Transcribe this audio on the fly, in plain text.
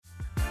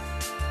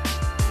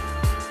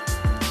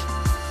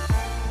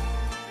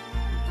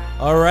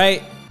All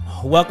right,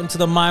 welcome to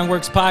the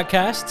Mindworks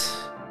podcast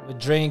with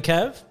Dre and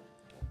Kev.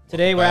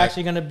 Today we're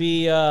actually going to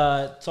be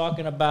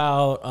talking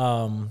about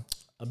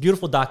a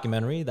beautiful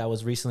documentary that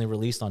was recently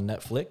released on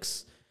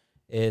Netflix.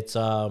 It's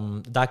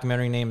the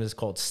documentary name is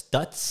called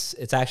Stutz.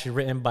 It's actually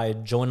written by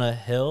Jonah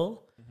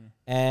Hill,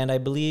 and I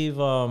believe,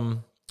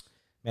 man,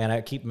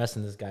 I keep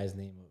messing this guy's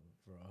name up,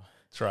 bro.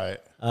 Try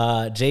it.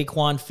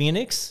 Jaquan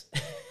Phoenix.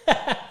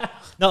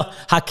 No,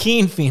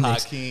 Hakeem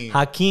Phoenix.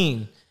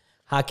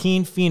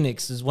 Hakeem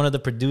Phoenix is one of the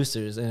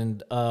producers,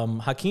 and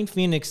Hakeem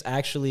Phoenix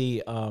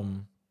actually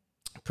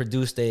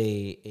produced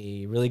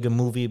a really good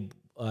movie,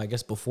 I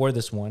guess, before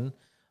this one.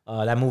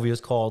 That movie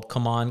was called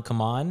Come On, Come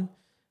On.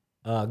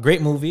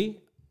 Great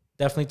movie.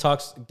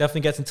 Definitely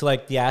gets into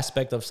like the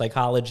aspect of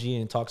psychology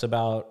and talks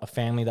about a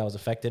family that was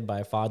affected by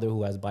a father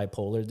who has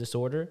bipolar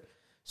disorder.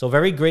 So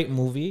very great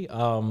movie.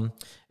 And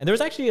there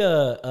was actually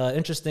a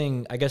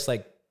interesting, I guess,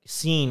 like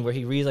scene where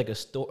he reads like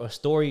a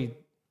story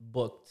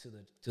book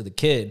to the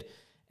kid.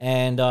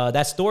 And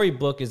that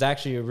storybook is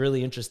actually a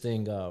really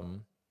interesting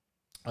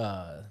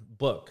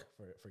book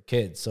for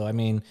kids. So, I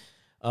mean,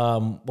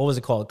 what was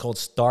it called? Called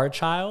Star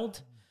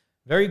Child.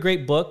 Very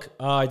great book.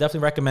 I definitely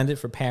recommend it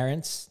for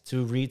parents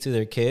to read to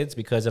their kids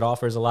because it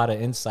offers a lot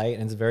of insight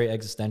and it's very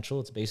existential.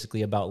 It's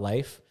basically about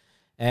life.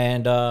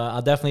 And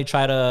I'll definitely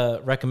try to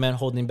recommend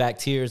holding back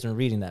tears when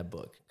reading that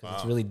book because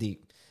it's really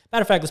deep.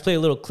 Matter of fact, let's play a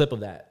little clip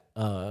of that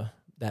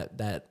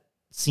that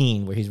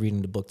scene where he's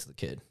reading the book to the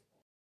kid.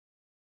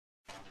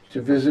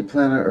 To visit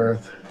planet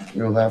Earth,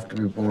 you'll have to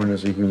be born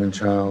as a human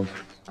child.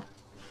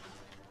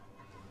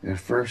 At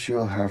first,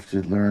 you'll have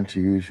to learn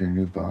to use your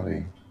new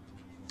body,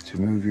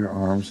 to move your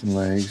arms and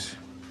legs,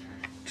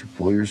 to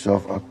pull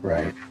yourself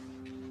upright.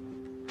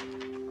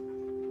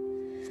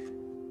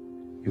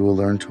 You will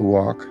learn to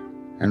walk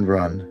and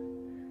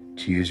run,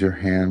 to use your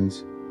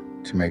hands,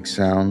 to make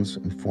sounds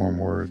and form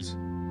words.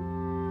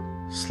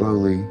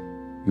 Slowly,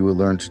 you will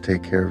learn to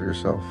take care of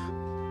yourself.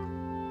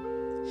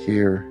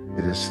 Here,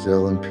 it is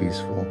still and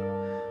peaceful,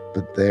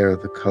 but there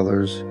the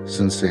colors,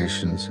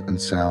 sensations, and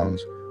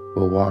sounds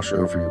will wash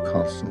over you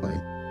constantly.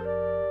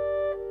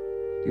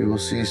 You will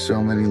see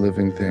so many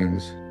living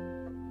things,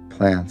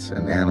 plants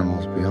and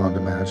animals beyond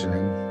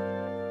imagining.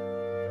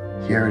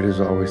 Here it is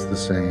always the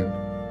same,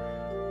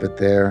 but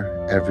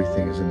there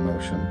everything is in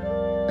motion.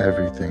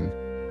 Everything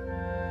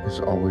is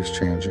always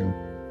changing.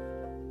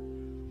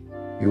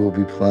 You will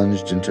be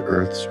plunged into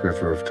Earth's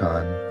river of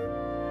time.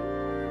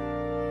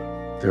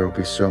 There will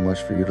be so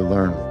much for you to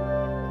learn,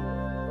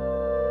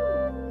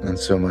 and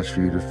so much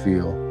for you to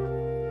feel.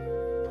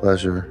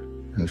 Pleasure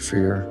and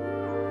fear,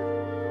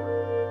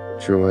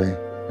 joy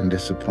and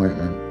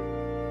disappointment,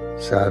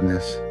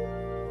 sadness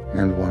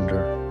and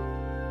wonder.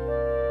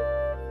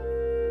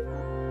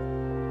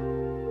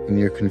 In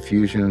your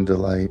confusion and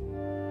delight,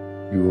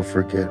 you will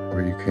forget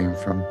where you came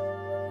from.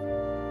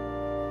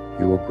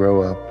 You will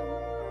grow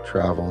up,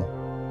 travel,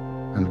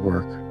 and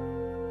work.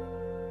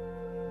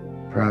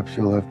 Perhaps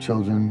you'll have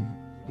children,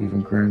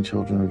 even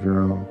grandchildren of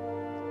your own.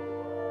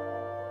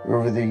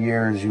 Over the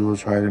years, you will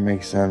try to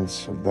make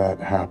sense of that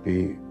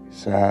happy,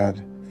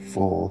 sad,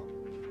 full,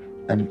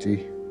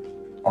 empty,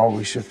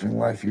 always shifting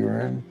life you are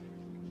in.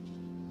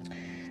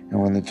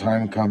 And when the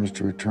time comes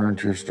to return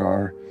to your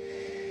star,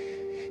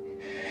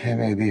 it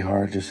may be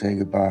hard to say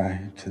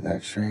goodbye to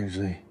that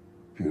strangely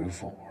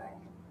beautiful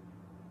world.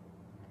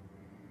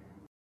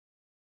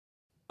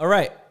 All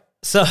right.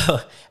 So,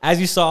 as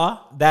you saw,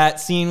 that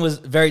scene was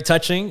very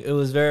touching. It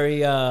was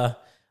very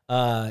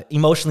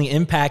emotionally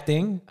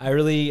impacting. I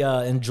really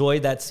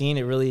enjoyed that scene.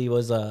 It really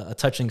was a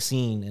touching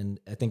scene, and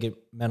I think it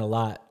meant a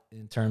lot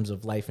in terms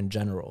of life in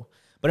general.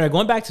 But anyway,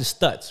 going back to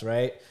Stutz,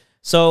 right?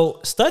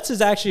 So Stutz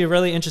is actually a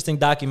really interesting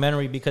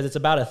documentary because it's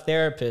about a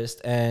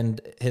therapist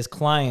and his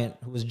client,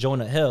 who was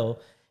Jonah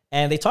Hill,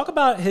 and they talk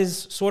about his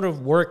sort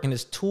of work and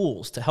his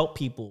tools to help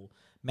people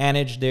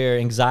manage their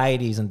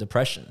anxieties and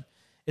depression.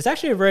 It's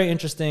actually a very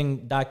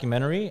interesting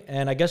documentary,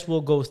 and I guess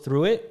we'll go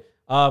through it.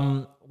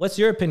 What's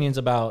your opinions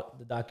about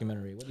the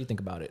documentary? What do you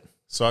think about it?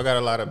 So I got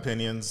a lot of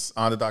opinions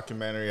on the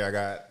documentary. I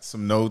got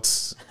some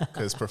notes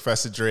because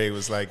Professor Dre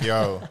was like,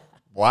 yo,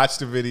 watch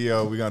the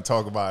video. We're going to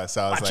talk about it.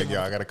 So I was like,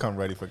 yo, I got to come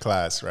ready for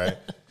class, right?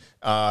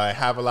 I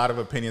have a lot of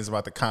opinions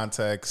about the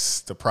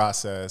context, the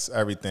process,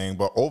 everything.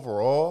 But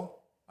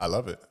overall, I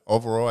love it.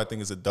 Overall, I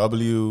think it's a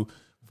W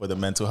for the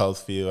mental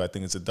health field. I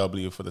think it's a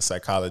W for the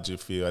psychology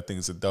field. I think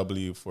it's a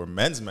W for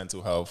men's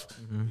mental health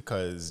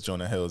because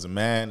Jonah Hill is a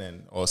man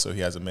and also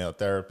he has a male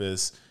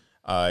therapist.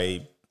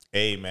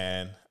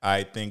 Man,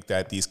 I think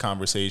that these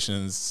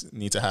conversations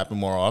need to happen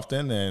more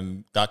often,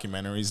 and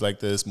documentaries like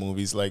this,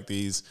 movies like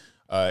these,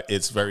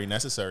 it's very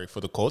necessary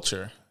for the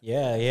culture.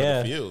 Yeah.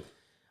 For the field.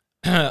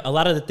 A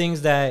lot of the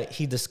things that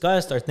he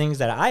discussed are things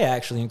that I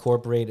actually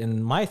incorporate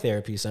in my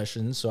therapy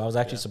sessions. So I was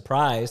actually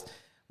surprised,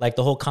 like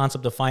the whole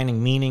concept of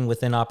finding meaning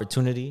within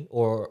opportunity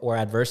or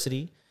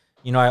adversity.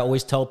 You know, I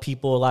always tell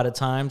people a lot of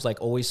times, like,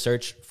 always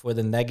search for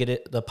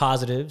the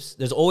positives.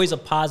 There's always a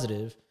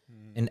positive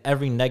in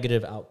every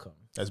negative outcome.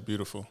 That's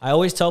beautiful. I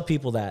always tell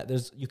people that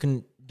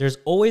there's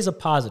always a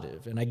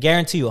positive. And I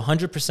guarantee you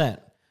 100%,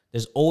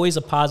 there's always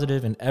a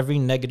positive in every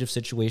negative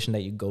situation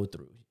that you go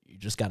through. You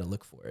just got to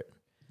look for it.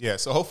 Yeah,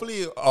 so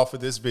hopefully off of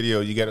this video,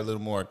 you get a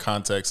little more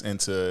context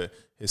into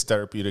his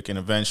therapeutic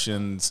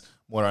interventions,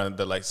 more on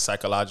the like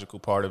psychological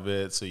part of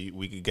it, so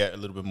we could get a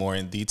little bit more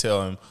in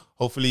detail, and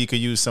hopefully you could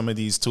use some of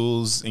these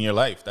tools in your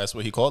life. That's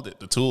what he called it,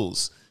 the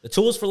tools. The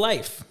tools for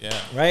life. Yeah.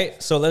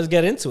 Right? So let's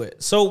get into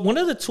it. So one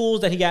of the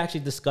tools that he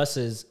actually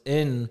discusses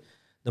in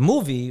the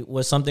movie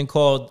was something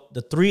called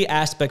the 3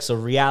 aspects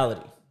of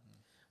reality,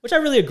 which I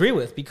really agree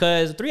with,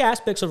 because the 3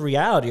 aspects of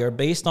reality are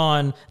based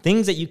on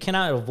things that you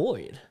cannot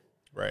avoid.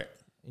 Right.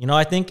 You know,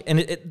 I think, and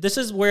this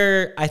is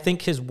where I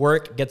think his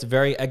work gets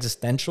very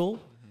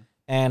existential.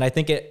 And I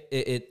think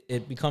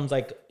it becomes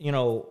like, you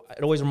know,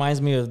 it always reminds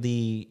me of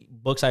the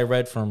books I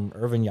read from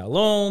Irvin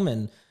Yalom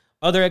and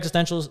other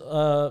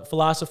existential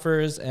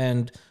philosophers.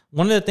 And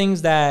one of the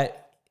things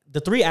that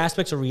the 3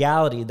 aspects of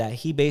reality that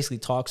he basically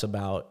talks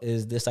about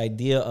is this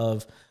idea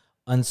of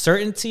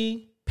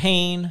uncertainty,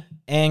 pain,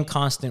 and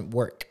constant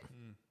work.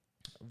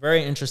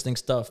 Very interesting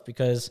stuff,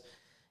 because,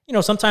 you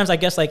know, sometimes I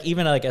guess like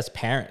even like as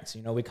parents,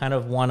 you know, we kind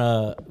of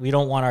we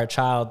don't want our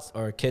child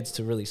or kids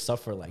to really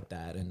suffer like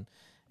that.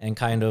 And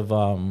kind of,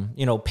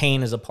 you know,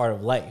 pain is a part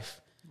of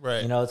life.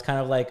 Right. You know, it's kind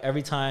of like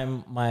every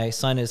time my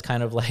son is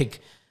kind of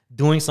like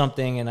doing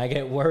something and I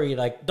get worried,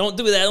 like, don't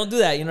do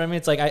that. You know what I mean?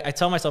 It's like, I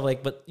tell myself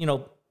like, but you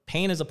know,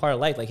 pain is a part of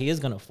life. Like he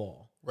is going to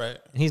fall. Right.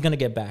 And he's going to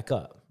get back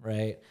up.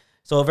 Right.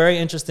 So a very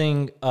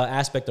interesting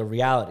aspect of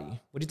reality.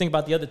 What do you think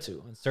about the other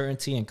 2?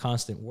 Uncertainty and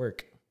constant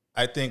work.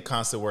 I think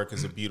constant work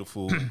is a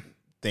beautiful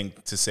thing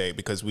to say,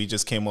 because we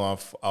just came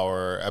off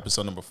our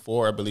episode number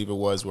 4, I believe it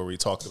was, where we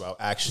talked about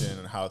action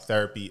and how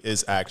therapy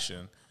is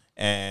action.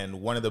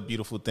 And one of the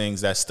beautiful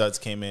things that Stutz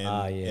came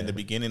in the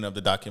beginning of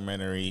the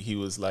documentary, he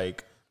was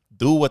like,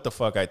 do what the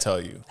fuck I tell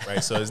you,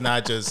 right? So it's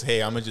not just,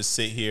 hey, I'm gonna just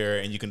sit here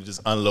and you can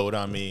just unload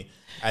on me.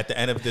 At the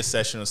end of this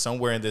session or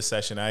somewhere in this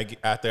session,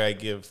 after I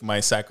give my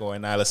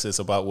psychoanalysis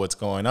about what's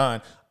going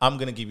on, I'm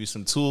going to give you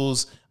some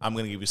tools, I'm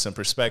going to give you some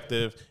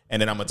perspective,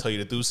 and then I'm going to tell you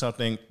to do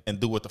something and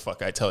do what the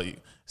fuck I tell you.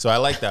 So I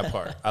like that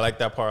part. I like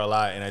that part a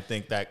lot, and I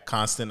think that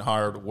constant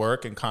hard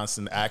work and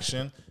constant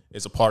action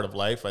is a part of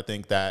life. I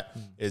think that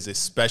is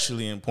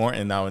especially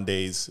important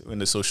nowadays in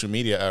the social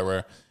media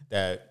era,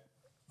 that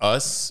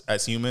us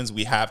as humans,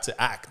 we have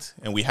to act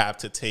and we have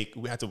to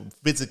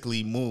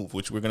physically move,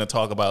 which we're going to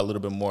talk about a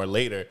little bit more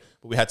later,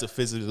 but we have to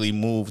physically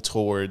move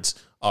towards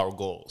our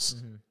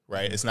goals,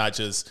 right? It's not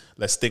just,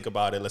 let's think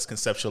about it, let's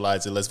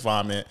conceptualize it, let's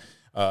vomit,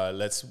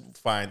 let's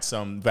find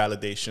some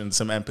validation,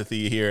 some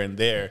empathy here and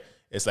there.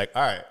 It's like,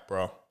 all right,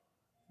 bro,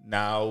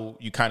 now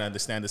you kind of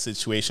understand the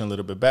situation a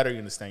little bit better. You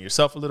understand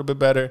yourself a little bit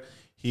better.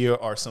 Here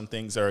are some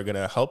things that are going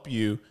to help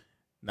you.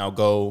 Now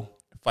go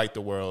fight the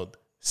world.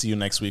 See you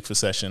next week for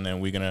session,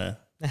 and we're gonna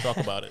talk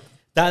about it.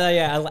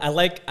 I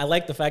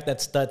like the fact that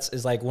Stutz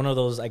is like one of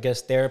those, I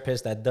guess,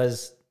 therapists that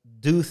does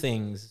do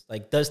things,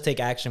 like does take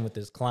action with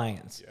his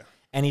clients. Yeah.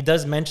 And he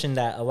does mention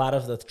that a lot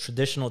of the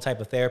traditional type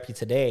of therapy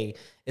today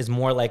is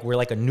more like we're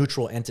like a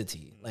neutral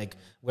entity, like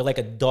we're like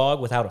a dog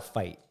without a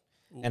fight.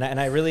 Ooh. And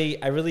I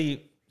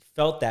really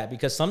felt that,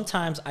 because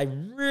sometimes I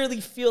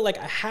really feel like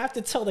I have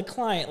to tell the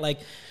client, like,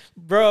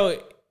 bro,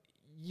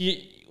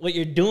 what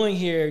you're doing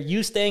here,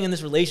 you staying in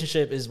this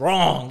relationship is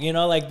wrong, you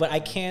know, like, but I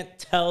can't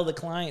tell the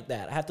client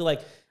that. I have to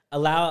like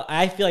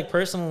I feel like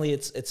personally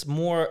it's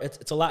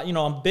a lot, you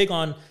know, I'm big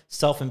on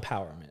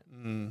self-empowerment.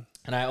 And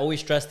I always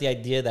stress the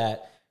idea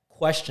that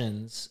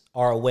questions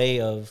are a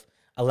way of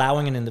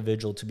allowing an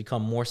individual to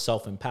become more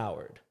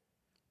self-empowered,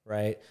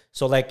 right?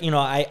 So like, you know,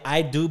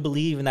 I do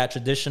believe in that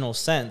traditional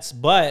sense,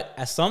 but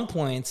at some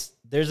points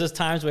there's just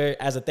times where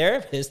as a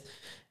therapist,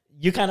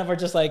 you kind of are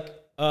just like,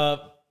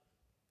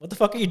 what the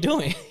fuck are you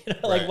doing? You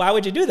know, like, why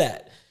would you do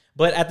that?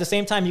 But at the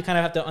same time, you kind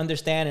of have to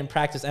understand and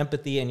practice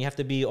empathy, and you have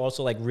to be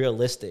also like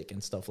realistic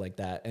and stuff like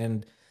that.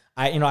 And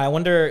I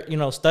wonder, you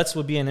know, Stutz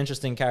would be an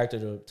interesting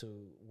character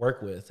to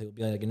work with. He would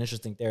be like an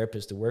interesting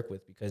therapist to work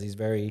with, because he's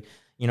very,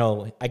 you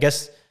know, I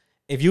guess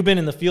if you've been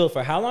in the field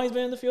for how long he's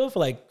been in the field? For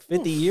like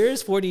 50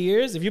 years, 40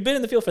 years? If you've been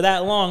in the field for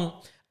that long,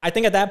 I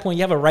think at that point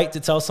you have a right to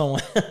tell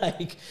someone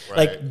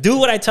like do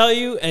what I tell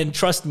you and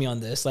trust me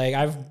on this. Like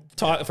I've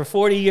talked for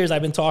 40 years.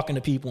 I've been talking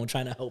to people and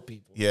trying to help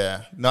people.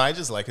 Yeah, no, I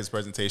just like his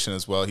presentation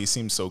as well. He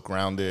seems so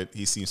grounded.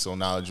 He seems so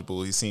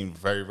knowledgeable. He seemed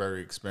very,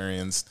 very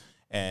experienced.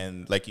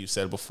 And like you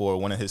said before,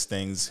 one of his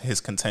things,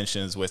 his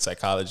contentions with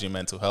psychology and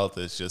mental health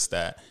is just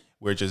that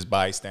we're just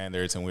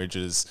bystanders and we're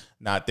just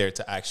not there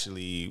to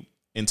actually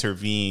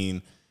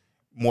intervene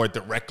more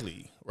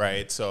directly,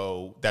 right?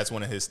 So that's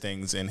one of his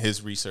things in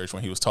his research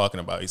when he was talking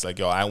about. He's like,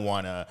 yo, I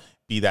want to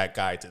be that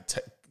guy to,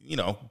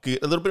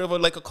 get a little bit of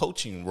a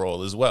coaching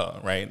role as well,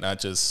 right? Not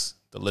just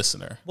the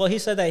listener. Well, he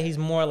said that he's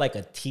more like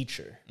a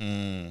teacher.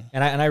 And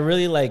I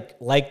really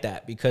like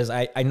that, because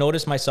I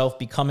noticed myself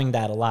becoming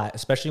that a lot,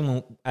 especially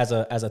when, as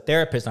a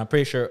therapist. And I'm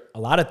pretty sure a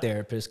lot of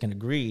therapists can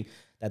agree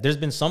that there's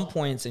been some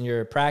points in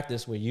your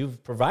practice where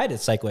you've provided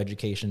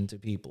psychoeducation to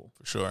people.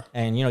 For sure.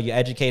 And, you know, you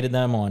educated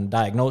them on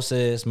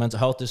diagnosis, mental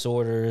health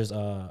disorders,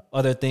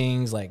 other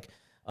things like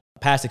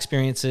past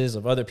experiences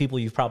of other people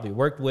you've probably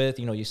worked with.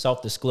 You know, you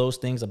self-disclose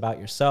things about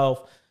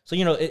yourself. So,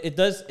 you know, it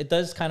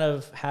does kind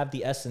of have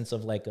the essence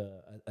of like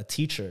a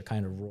teacher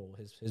kind of role,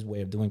 his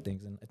way of doing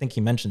things. And I think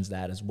he mentions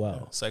that as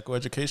well. Yeah,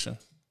 psychoeducation.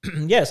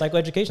 Yeah,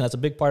 psychoeducation. That's a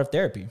big part of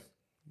therapy.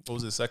 What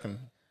was the second?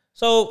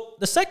 So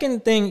the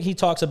second thing he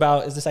talks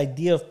about is this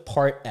idea of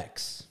part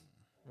X,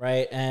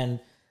 right?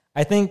 And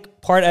I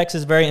think part X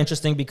is very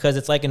interesting because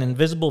it's like an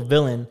invisible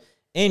villain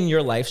in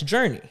your life's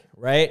journey,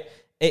 right?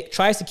 It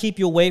tries to keep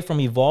you away from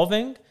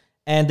evolving.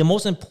 And the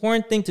most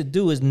important thing to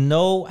do is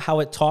know how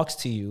it talks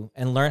to you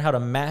and learn how to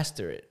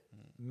master it,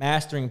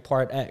 mastering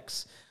part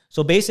X.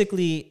 So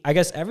basically, I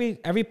guess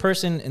every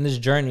person in this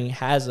journey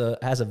has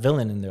a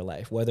villain in their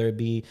life, whether it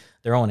be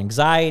their own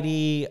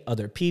anxiety,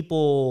 other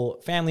people,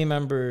 family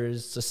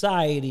members,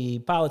 society,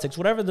 politics,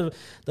 whatever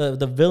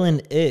the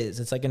villain is.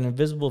 It's like an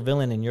invisible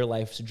villain in your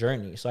life's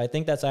journey. So I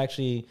think that's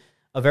actually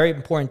a very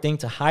important thing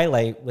to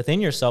highlight within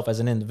yourself as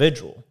an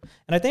individual.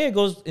 And I think it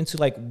goes into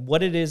like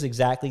what it is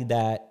exactly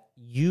that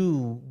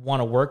you want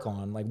to work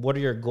on. Like, what are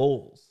your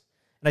goals?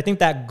 And I think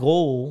that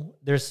goal,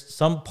 there's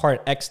some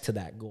part X to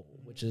that goal,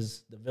 which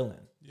is the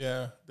villain.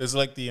 Yeah. There's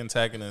like the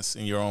antagonist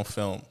in your own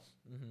film.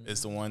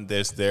 It's the one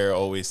that's there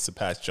always to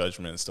pass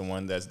judgments, the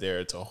one that's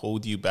there to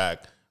hold you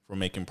back from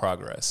making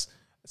progress.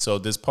 So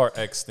this part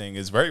X thing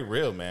is very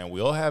real, man.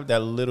 We all have that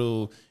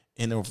little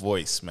inner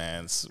voice,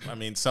 man. I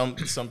mean, some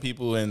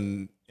people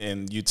in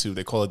YouTube,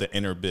 they call it the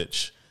inner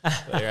bitch.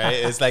 Right?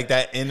 It's like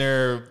that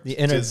inner... The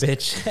inner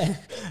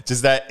bitch.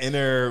 Just that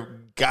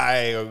inner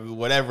guy or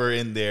whatever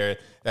in there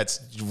that's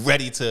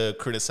ready to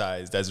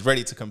criticize, that's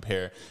ready to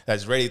compare,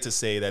 that's ready to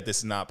say that this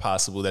is not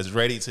possible, that's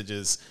ready to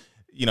just,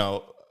 you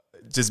know,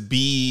 just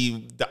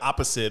be the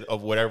opposite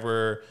of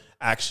whatever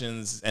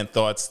actions and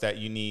thoughts that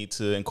you need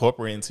to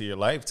incorporate into your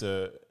life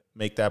to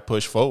make that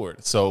push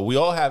forward. So we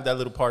all have that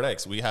little part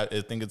X.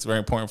 I think it's very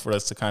important for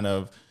us to kind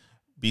of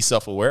be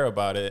self-aware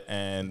about it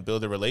and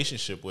build a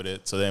relationship with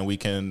it so then we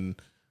can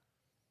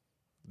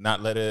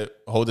not let it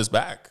hold us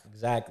back.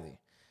 Exactly.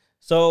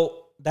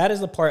 So that is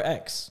the part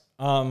X.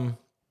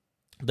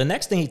 The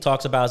next thing he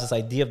talks about is this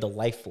idea of the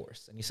life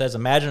force. And he says,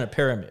 imagine a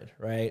pyramid,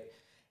 right?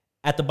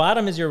 At the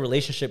bottom is your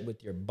relationship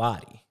with your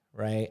body,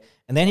 right?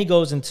 And then he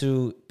goes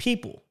into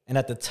people. And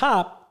at the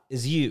top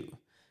is you.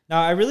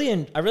 Now, I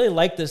really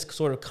like this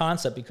sort of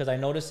concept because I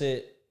notice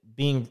it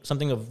being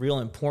something of real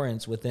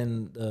importance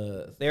within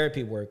the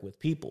therapy work with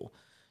people.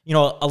 You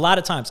know, a lot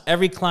of times,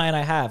 every client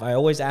I have, I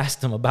always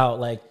ask them about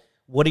like,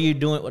 what are you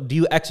doing? Do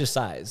you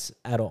exercise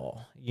at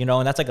all? You know,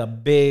 and that's like a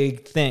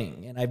big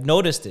thing. And I've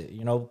noticed it,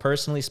 you know,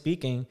 personally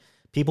speaking,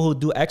 people who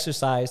do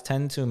exercise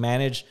tend to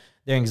manage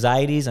their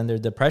anxieties and their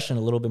depression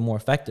a little bit more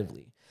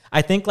effectively.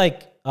 I think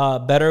like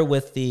better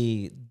with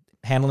the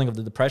handling of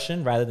the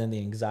depression rather than the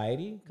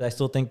anxiety, because I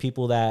still think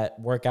people that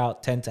work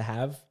out tend to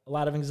have a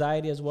lot of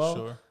anxiety as well.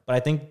 Sure. But I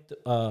think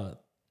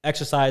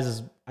exercise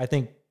is,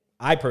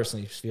 I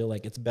personally feel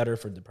like it's better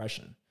for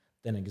depression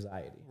than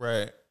anxiety.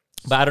 Right.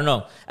 But I don't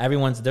know.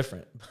 Everyone's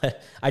different.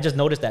 But I just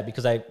noticed that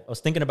because I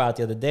was thinking about it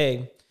the other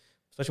day,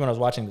 especially when I was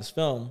watching this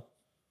film.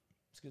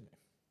 Excuse me.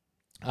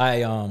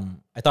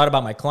 I thought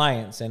about my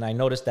clients, and I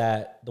noticed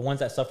that the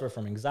ones that suffer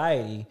from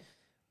anxiety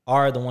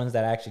are the ones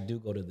that actually do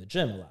go to the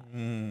gym a lot.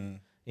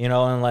 You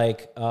know, and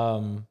like,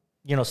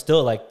 you know,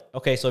 still like,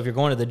 okay, so if you're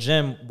going to the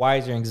gym, why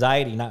is your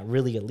anxiety not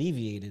really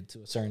alleviated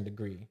to a certain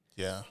degree?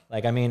 Yeah.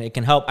 Like, I mean, it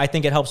can help. I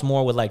think it helps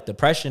more with like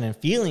depression and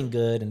feeling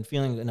good and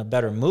feeling in a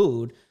better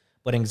mood.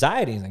 But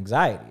anxiety is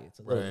anxiety. It's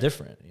a little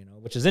different, you know,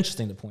 which is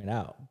interesting to point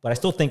out. But I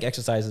still think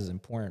exercise is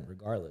important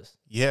regardless.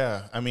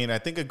 Yeah. I mean, I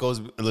think it goes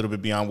a little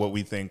bit beyond what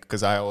we think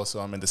because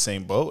I'm in the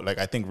same boat. Like,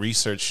 I think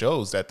research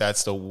shows that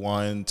that's the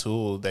one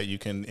tool that you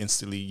can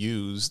instantly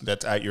use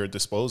that's at your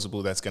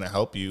disposal that's going to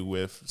help you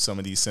with some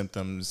of these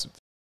symptoms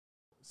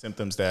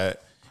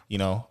that, you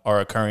know, are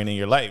occurring in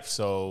your life.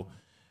 So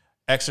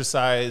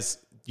exercise,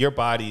 your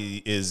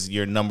body is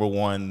your number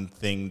one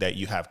thing that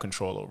you have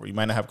control over. You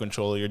might not have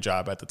control of your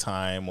job at the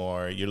time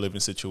or your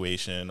living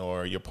situation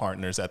or your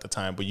partners at the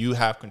time, but you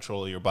have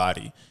control of your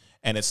body.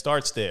 And it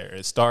starts there.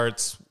 It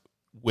starts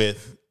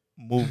with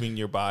moving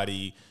your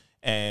body.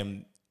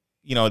 And,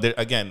 you know,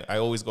 again, I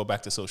always go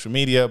back to social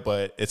media,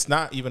 but it's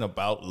not even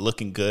about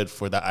looking good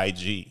for the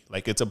IG.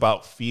 Like, it's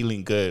about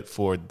feeling good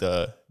for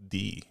the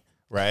D.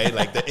 Right?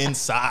 Like the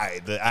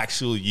inside, the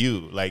actual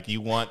you. Like, you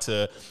want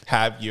to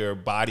have your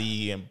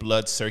body and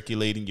blood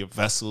circulating, your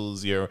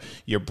vessels, your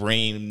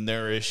brain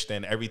nourished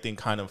and everything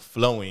kind of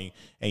flowing,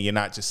 and you're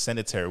not just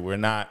sedentary. We're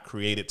not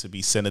created to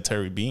be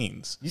sedentary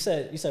beings. You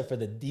said for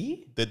the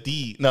D? The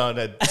D. No,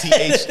 the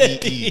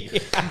THEE.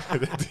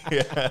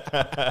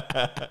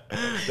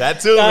 That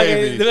too,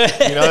 maybe.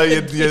 You know,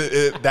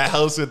 that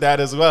helps with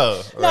that as well.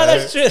 Right? No,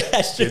 that's true.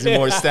 That's true. Gives you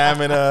more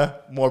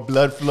stamina, more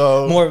blood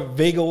flow. More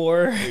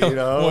vigor. You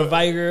know? More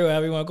tiger,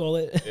 whatever you want to call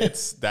it.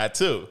 It's that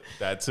too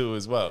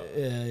as well.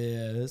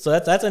 Yeah. So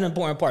that's an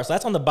important part. So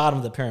that's on the bottom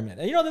of the pyramid.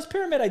 And this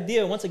pyramid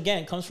idea, once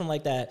again, comes from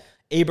like that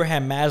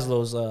Abraham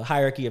Maslow's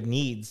hierarchy of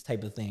needs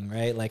type of thing,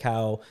 right? Like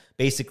how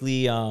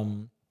basically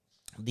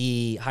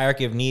the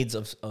hierarchy of needs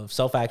of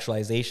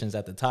self-actualization is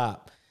at the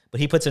top. But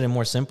he puts it in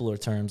more simpler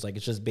terms, like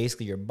it's just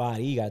basically your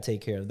body. You got to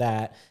take care of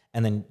that.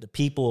 And then the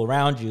people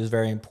around you is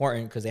very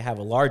important because they have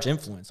a large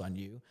influence on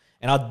you.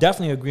 And I'll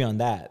definitely agree on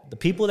that. The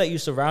people that you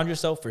surround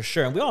yourself for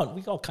sure, and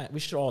we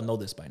should all know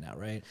this by now,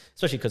 right?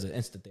 Especially because of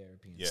instant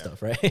therapy and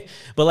stuff, right?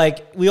 But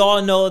like we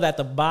all know that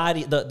the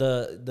body,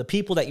 the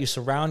people that you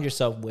surround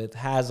yourself with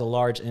has a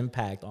large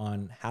impact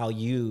on how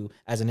you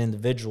as an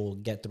individual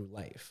get through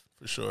life.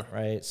 For sure.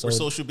 Right. So we're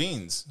social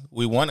beings.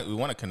 We want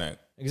to connect.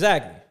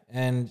 Exactly.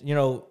 And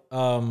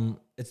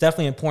it's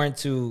definitely important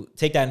to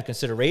take that into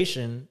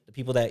consideration, the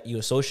people that you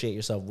associate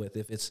yourself with.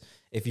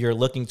 If you're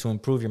looking to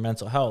improve your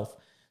mental health,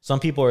 some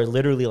people are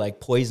literally like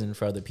poison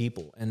for other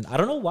people. And I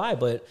don't know why,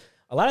 but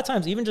a lot of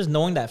times, even just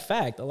knowing that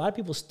fact, a lot of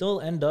people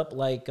still end up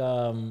like,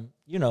 hanging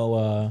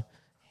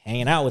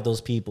out with those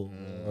people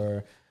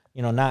or,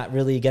 not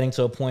really getting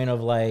to a point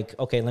of like,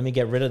 okay, let me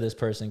get rid of this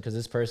person because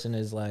this person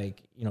is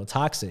like,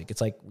 toxic.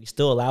 It's like we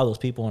still allow those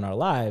people in our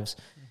lives.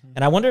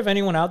 And I wonder if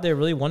anyone out there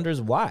really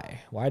wonders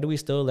why. Why do we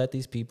still let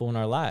these people in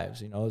our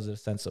lives? Is it a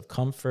sense of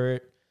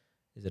comfort?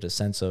 Is it a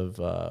sense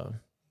of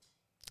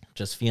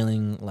just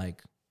feeling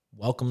like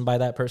welcomed by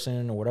that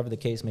person or whatever the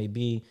case may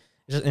be?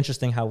 It's just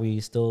interesting how we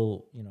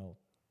still,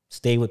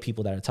 stay with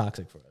people that are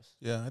toxic for us.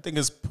 Yeah, I think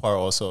it's part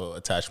also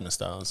attachment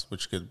styles,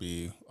 which could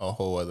be a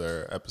whole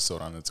other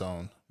episode on its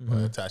own.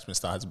 But attachment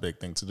style has a big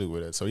thing to do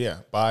with it. So yeah,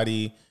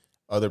 body,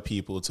 other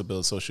people to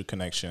build social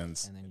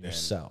connections, and then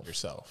yourself.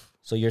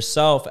 So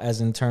yourself, as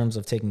in terms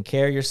of taking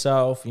care of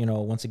yourself,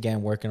 once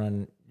again, working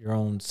on your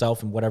own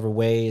self in whatever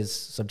way is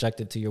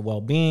subjective to your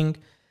well-being.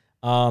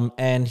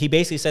 And he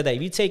basically said that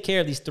if you take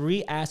care of these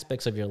three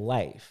aspects of your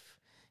life,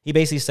 he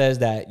basically says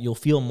that you'll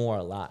feel more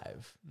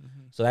alive.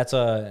 So that's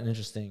an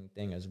interesting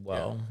thing as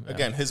well. Yeah.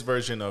 Again, his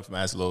version of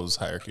Maslow's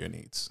hierarchy of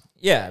needs.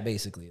 Yeah,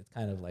 basically. It's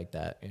kind of like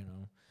that,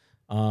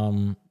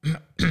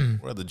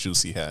 What are the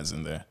juice he has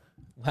in there?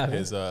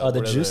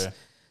 The juice.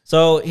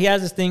 So he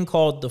has this thing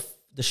called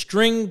the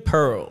string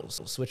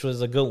pearls, which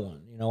was a good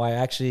one. I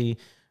actually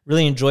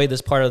really enjoyed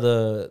this part of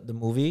the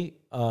movie.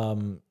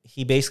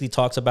 He basically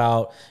talks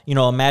about,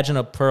 imagine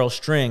a pearl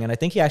string, and I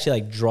think he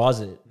actually like draws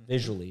it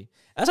visually.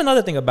 That's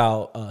another thing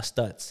about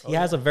Stutz. He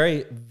has a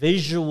very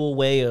visual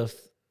way of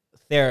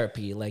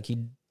therapy. Like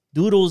he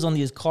doodles on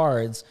these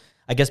cards,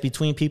 I guess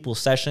between people's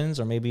sessions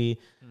or maybe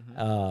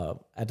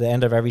at the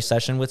end of every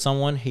session with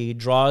someone, he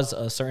draws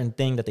a certain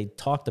thing that they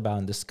talked about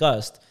and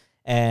discussed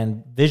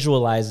and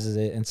visualizes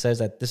it and says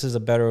that this is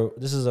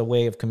a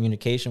way of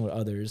communication with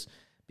others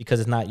because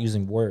it's not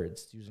using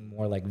words, it's using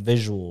more like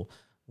visual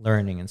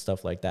learning and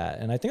stuff like that.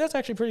 And I think that's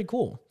actually pretty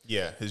cool.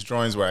 Yeah, his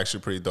drawings were actually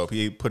pretty dope.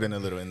 He put in a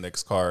little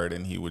index card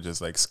and he would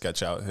just like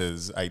sketch out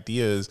his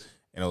ideas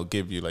and it'll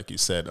give you, like you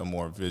said, a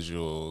more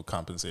visual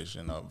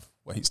compensation of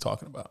what he's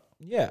talking about.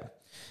 Yeah.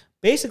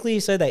 Basically, he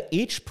said that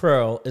each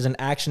pearl is an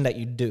action that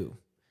you do.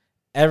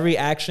 Every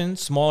action,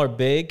 small or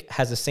big,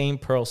 has the same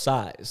pearl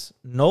size.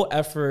 No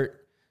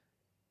effort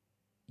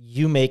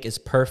you make is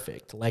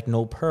perfect, like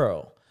no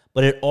pearl.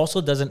 But it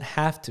also doesn't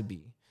have to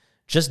be.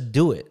 Just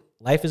do it.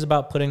 Life is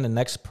about putting the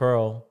next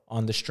pearl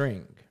on the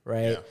string,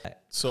 right? Yeah.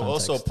 So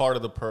also part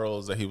of the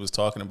pearls that he was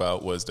talking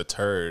about was the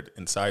turd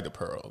inside the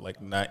pearl.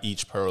 Like not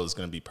each pearl is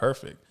going to be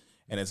perfect.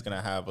 And it's going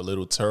to have a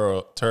little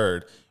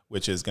turd,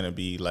 which is going to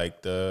be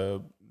like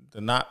the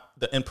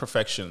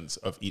imperfections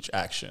of each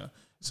action.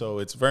 So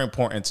it's very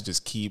important to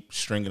just keep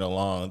stringing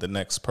along the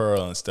next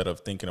pearl instead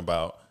of thinking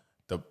about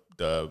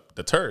the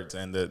turds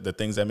and the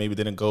things that maybe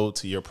didn't go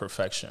to your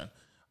perfection.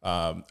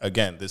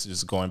 Again, this is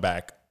just going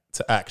back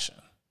to action.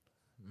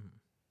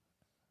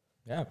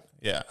 Yeah.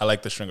 Yeah, I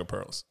like the string of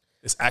pearls.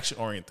 It's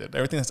action-oriented.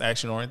 Everything that's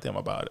action-oriented, I'm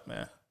about it,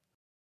 man.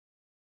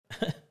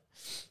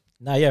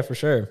 Nah, yeah, for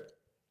sure.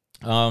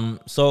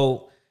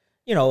 So,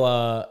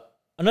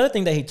 another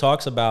thing that he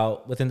talks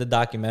about within the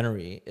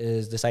documentary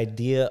is this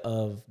idea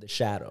of the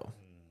shadow.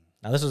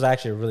 Now, this was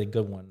actually a really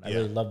good one. I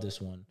really love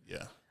this one.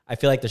 Yeah. I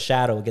feel like the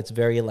shadow gets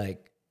very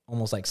like,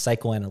 almost like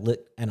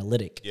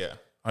psychoanalytic. Yeah,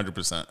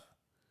 100%.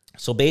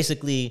 So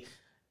basically,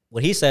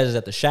 what he says is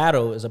that the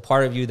shadow is a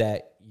part of you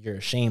that you're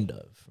ashamed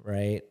of,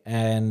 right?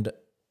 And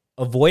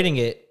avoiding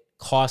it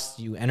costs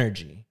you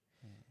energy.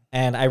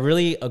 And I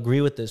really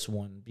agree with this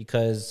one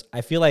because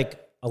I feel like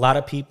a lot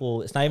of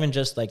people, it's not even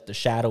just like the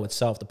shadow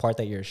itself, the part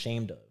that you're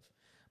ashamed of,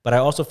 but I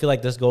also feel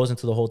like this goes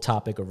into the whole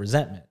topic of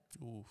resentment.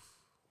 Oof.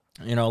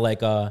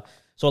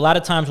 So a lot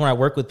of times when I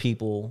work with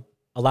people,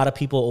 a lot of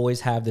people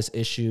always have this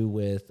issue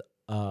with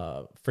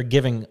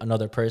forgiving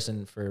another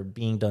person for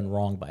being done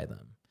wrong by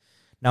them.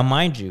 Now,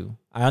 mind you,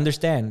 I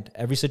understand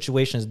every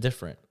situation is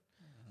different,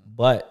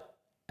 but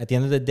at the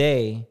end of the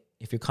day,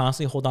 if you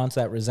constantly hold on to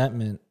that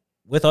resentment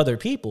with other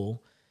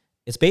people,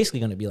 it's basically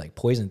going to be like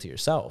poison to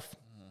yourself.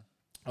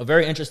 A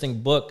very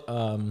interesting book.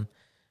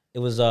 It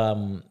was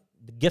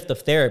The Gift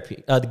of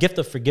Therapy, The Gift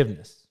of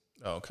Forgiveness.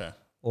 Oh, okay.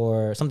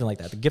 Or something like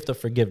that. The Gift of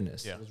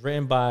Forgiveness. Yeah. It was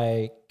written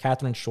by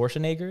Catherine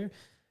Schwarzenegger.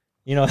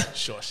 You know,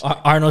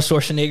 Schwarzenegger. Arnold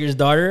Schwarzenegger's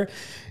daughter.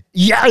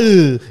 Yeah,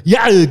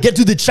 get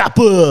to the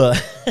chopper.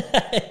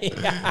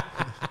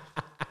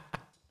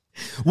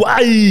 Why?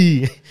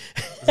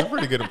 It's a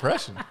pretty good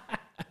impression.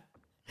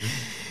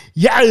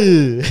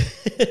 Yeah.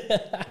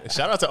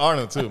 Shout out to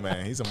Arnold too,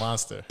 man. He's a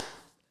monster.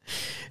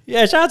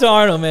 Yeah, shout out to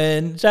Arnold,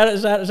 man.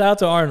 Shout out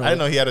to Arnold. I didn't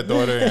know he had a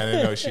daughter, and I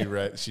didn't know she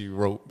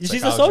wrote.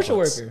 She's a social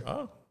books. worker.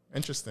 Oh,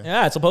 interesting.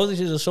 Yeah, supposedly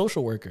she's a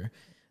social worker.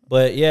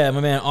 But yeah,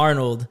 my man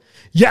Arnold.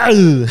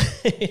 Yeah.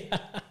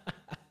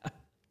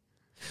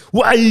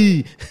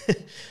 Why?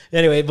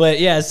 Anyway, but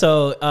yeah,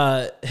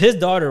 so his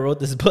daughter wrote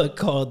this book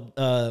called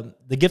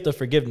The Gift of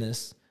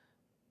Forgiveness.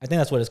 I think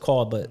that's what it's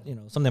called, but you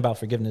know, something about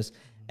forgiveness.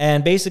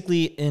 And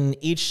basically in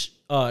each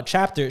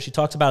chapter, she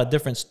talks about a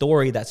different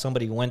story that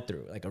somebody went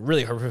through, like a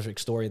really horrific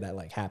story that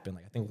like happened.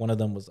 Like I think one of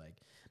them was like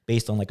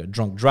based on like a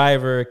drunk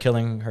driver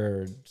killing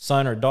her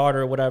son or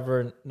daughter or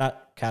whatever.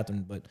 Not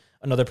Catherine, but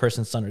another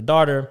person's son or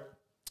daughter.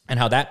 And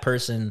how that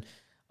person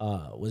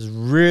was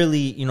really,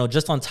 you know,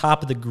 just on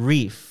top of the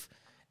grief.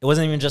 It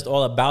wasn't even just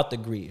all about the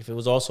grief. It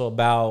was also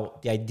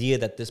about the idea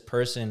that this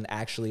person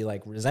actually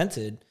like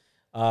resented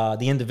the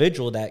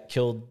individual that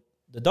killed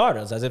the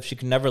daughters, as if she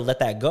could never let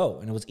that go.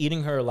 And it was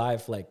eating her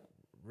alive for like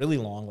really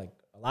long, like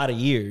a lot of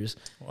years.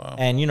 Wow.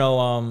 And, you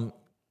know,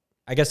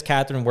 I guess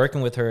Catherine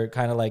working with her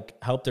kind of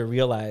like helped her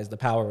realize the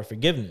power of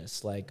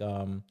forgiveness. Like,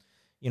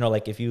 you know,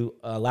 like if you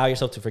allow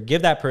yourself to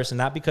forgive that person,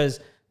 not because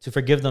to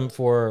forgive them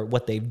for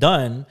what they've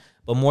done,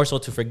 but more so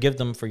to forgive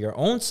them for your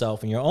own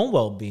self and your own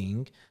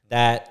well-being,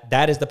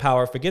 that is the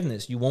power of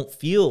forgiveness. You won't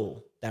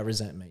feel that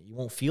resentment. You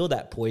won't feel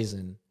that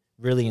poison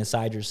really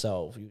inside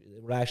yourself. It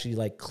will actually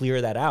like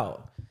clear that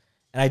out.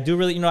 And I do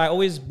really, you know, I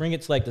always bring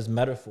it to like this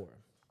metaphor.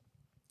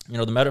 You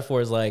know, the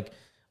metaphor is like,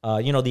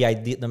 you know, the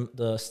idea,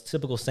 the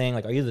typical saying,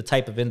 like, are you the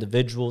type of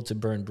individual to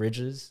burn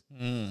bridges?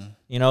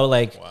 You know,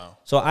 like, wow.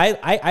 So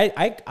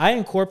I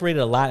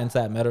incorporated a lot into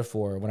that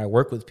metaphor when I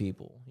work with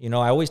people. You know,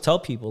 I always tell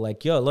people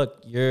like, yo,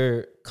 look,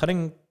 you're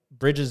cutting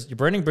bridges, you're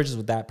burning bridges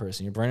with that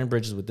person, you're burning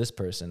bridges with this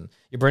person,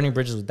 you're burning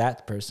bridges with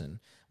that person.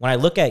 When I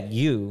look at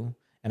you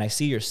and I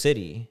see your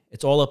city,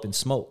 it's all up in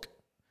smoke.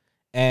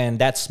 And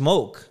that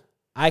smoke,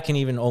 I can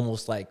even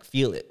almost like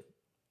feel it.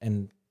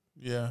 And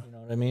yeah, you know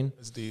what I mean?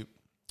 It's deep.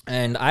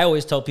 And I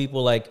always tell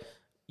people like,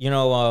 you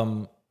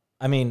know,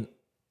 I mean,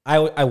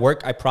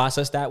 I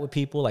process that with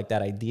people, like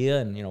that idea,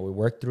 and, you know, we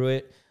work through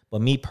it.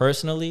 But me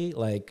personally,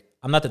 like,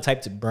 I'm not the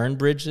type to burn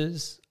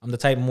bridges. I'm the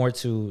type more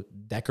to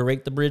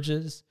decorate the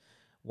bridges.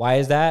 Why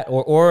is that?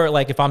 Or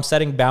like if I'm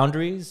setting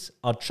boundaries,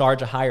 I'll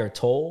charge a higher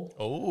toll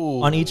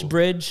on each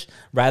bridge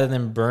rather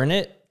than burn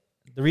it.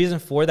 The reason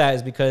for that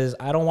is because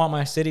I don't want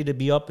my city to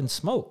be up in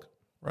smoke.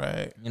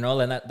 Right. You know,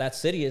 and that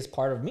city is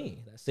part of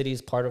me. That city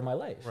is part of my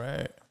life.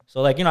 Right.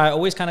 So like, you know, I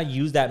always kind of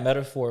use that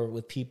metaphor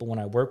with people when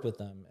I work with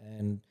them.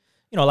 And,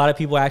 you know, a lot of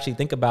people actually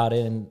think about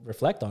it and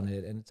reflect on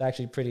it. And it's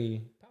actually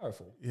pretty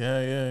powerful.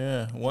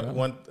 Yeah.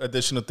 One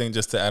additional thing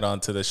just to add on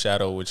to the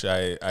shadow, which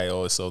I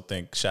also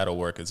think shadow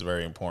work is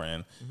very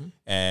important. Mm-hmm.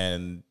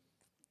 And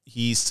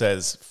he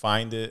says,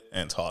 find it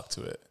and talk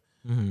to it.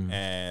 Mm-hmm.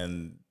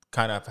 And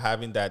kind of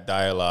having that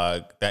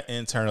dialogue, that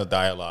internal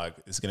dialogue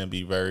is going to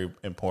be very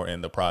important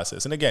in the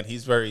process. And again,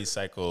 he's very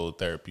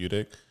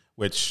psychotherapeutic,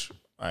 which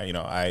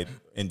I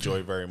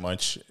enjoy very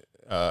much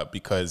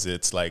because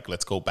it's like,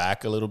 let's go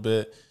back a little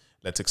bit,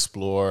 let's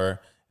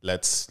explore,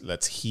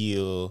 let's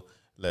heal,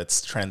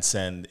 let's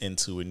transcend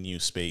into a new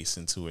space,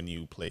 into a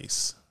new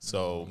place.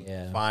 So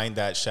find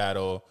that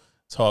shadow,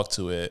 talk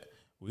to it.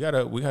 We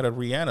gotta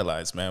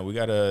reanalyze, man. We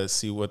gotta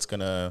see what's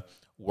gonna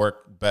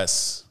work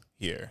best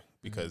here,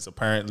 because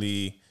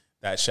apparently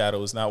that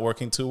shadow is not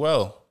working too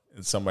well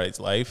in somebody's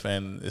life,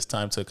 and it's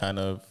time to kind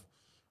of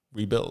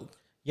rebuild.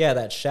 Yeah,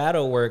 that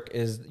shadow work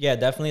is,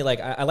 definitely.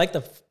 Like, I like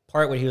the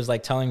part where he was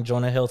like telling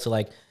Jonah Hill to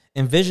like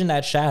envision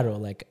that shadow,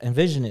 like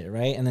envision it,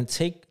 right? And then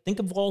think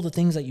of all the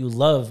things that you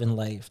love in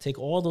life. Take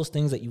all those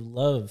things that you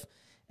love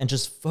and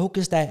just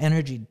focus that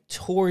energy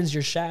towards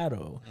your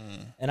shadow.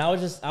 And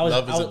love is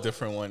a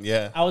different one.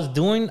 Yeah. I was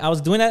doing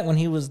that when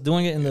he was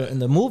doing it in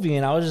the movie,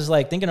 and I was just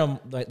like thinking of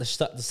like the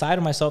side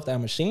of myself that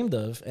I'm ashamed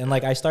of. And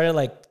like I started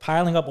like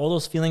piling up all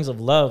those feelings of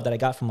love that I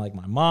got from like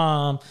my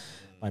mom,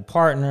 my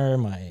partner,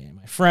 my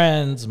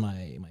friends,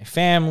 my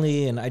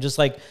family, and I just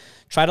like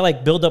try to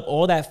like build up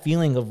all that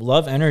feeling of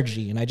love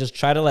energy, and I just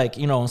try to like,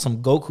 you know, on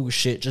some Goku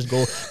shit, just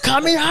go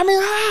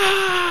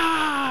Kamehameha.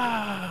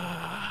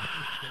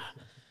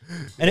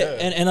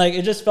 And like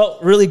it just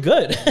felt really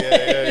good.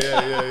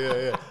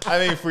 Yeah.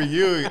 I mean, for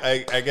you,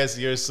 I guess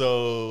you're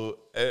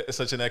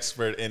such an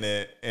expert in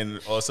it, and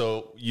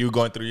also you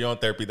going through your own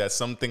therapy, that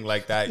something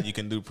like that you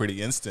can do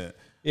pretty instant.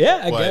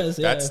 Yeah, I guess.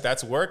 Yeah.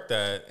 That's work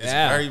that is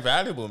Yeah. very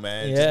valuable,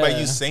 man. Yeah. Just by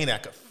you saying that, I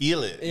could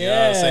feel it. You know what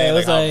Yeah, I'm saying? it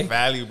Like was how like-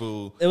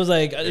 valuable. It was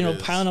like, it you know,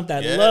 is. piling up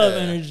that Yeah. love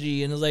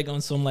energy, and it was like on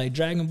some like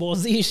Dragon Ball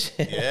Z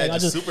shit. Yeah, Like, I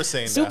just Super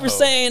Saiyan that Super hoe.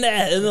 Saiyan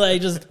that. And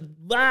like just,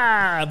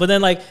 but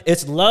then like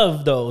it's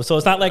love though. So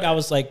it's not like I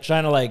was like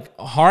trying to like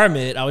harm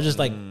it. I was just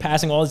like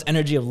passing all this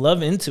energy of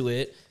love into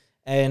it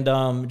and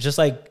just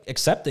like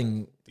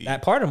accepting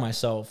that part of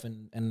myself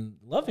and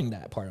loving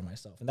that part of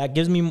myself. And that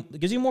gives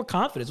you more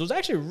confidence. It was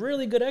actually a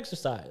really good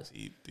exercise.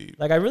 Deep.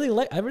 Like I really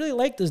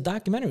like this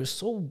documentary. It was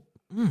so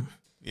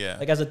Yeah.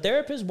 like as a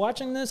therapist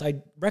watching this, I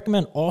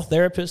recommend all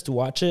therapists to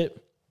watch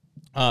it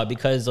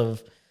because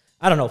of,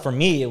 I don't know, for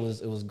me it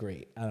was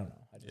great. I don't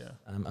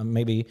know.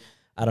 Maybe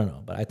I don't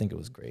know, but I think it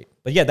was great.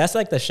 But yeah, that's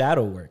like the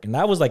shadow work, and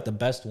that was like the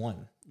best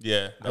one.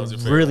 Yeah. That was I your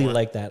favorite really one.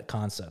 like that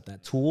concept,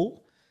 that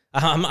tool.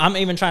 I'm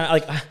even trying to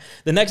like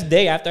the next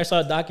day after I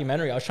saw a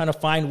documentary, I was trying to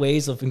find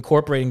ways of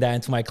incorporating that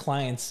into my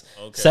clients'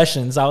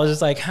 sessions. I was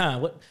just like,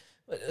 what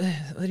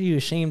are you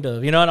ashamed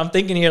of? You know what I'm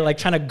thinking here? Like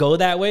trying to go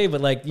that way,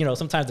 but like, you know,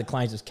 sometimes the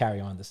clients just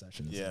carry on the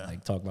sessions and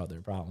like talk about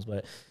their problems.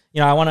 But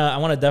you know, I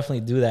want to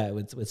definitely do that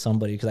with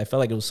somebody because I felt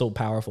like it was so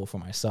powerful for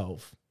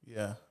myself.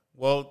 Yeah.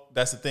 Well,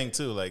 that's the thing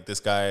too. Like this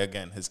guy,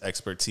 again, his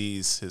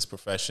expertise, his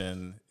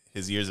profession,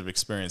 his years of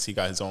experience, he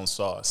got his own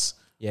sauce.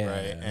 Yeah.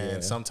 Right.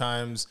 And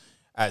sometimes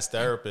as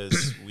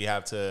therapists, we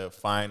have to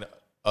find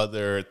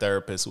other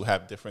therapists who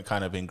have different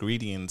kind of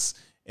ingredients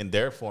in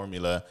their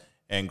formula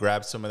and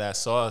grab some of that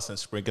sauce and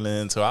sprinkle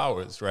it into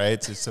ours, right?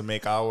 To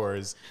make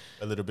ours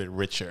a little bit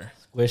richer.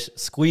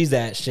 Squeeze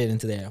that shit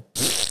into there.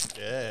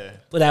 Yeah.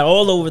 Put that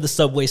all over the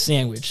Subway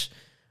sandwich.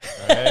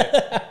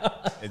 Right.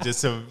 And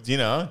just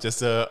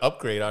to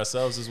upgrade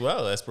ourselves as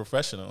well as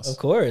professionals. Of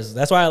course.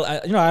 That's why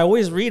I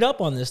always read up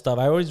on this stuff.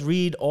 I always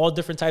read all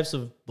different types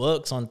of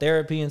books on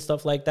therapy and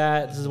stuff like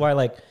that. This is why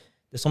like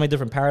there's so many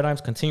different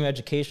paradigms. Continuing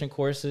education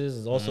courses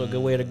is also a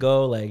good way to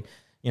go. Like,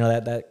 you know,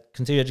 that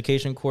continuing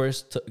education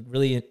course to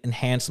really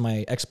enhance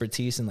my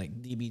expertise in like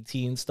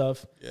DBT and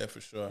stuff. Yeah,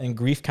 for sure. And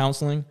grief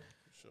counseling.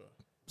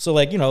 So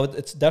like, you know,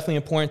 it's definitely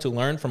important to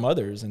learn from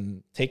others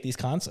and take these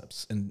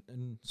concepts and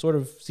sort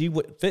of see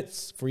what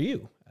fits for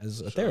you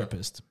as a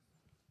therapist.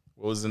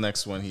 What was the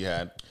next one he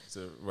had? Is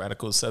it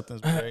radical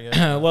acceptance?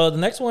 Well, the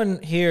next one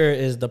here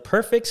is the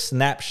perfect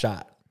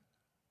snapshot.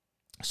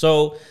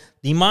 So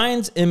the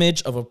mind's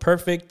image of a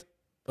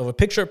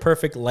picture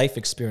perfect life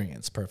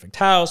experience, perfect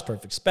house,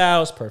 perfect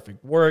spouse,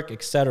 perfect work,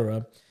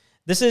 etc.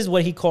 This is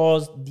what he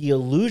calls the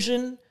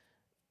illusion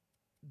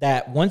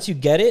that once you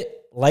get it,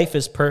 life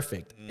is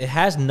perfect. It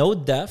has no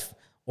depth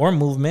or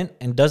movement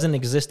and doesn't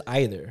exist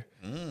either.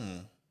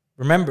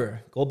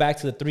 Remember, go back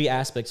to the three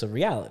aspects of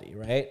reality,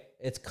 right?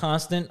 It's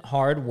constant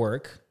hard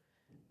work,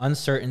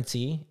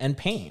 uncertainty, and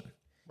pain.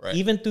 Right.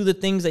 Even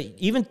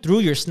through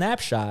your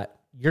snapshot,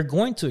 you're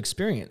going to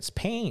experience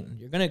pain.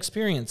 You're going to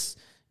experience,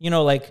 you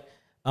know, like,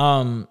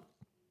 I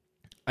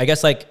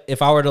guess like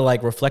if I were to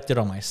like reflect it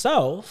on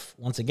myself,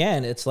 once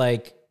again, it's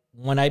like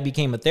when I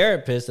became a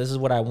therapist, this is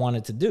what I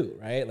wanted to do,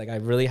 right? Like I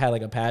really had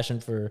like a passion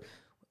for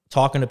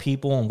talking to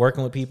people and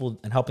working with people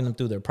and helping them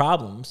through their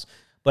problems.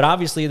 But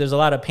obviously there's a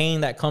lot of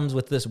pain that comes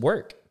with this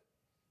work.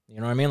 You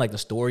know what I mean? Like the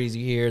stories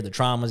you hear, the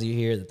traumas you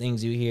hear, the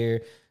things you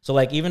hear. So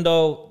like, even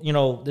though, you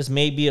know, this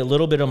may be a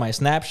little bit of my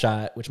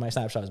snapshot, which my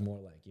snapshot is more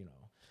like, you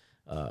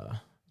know,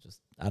 just,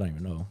 I don't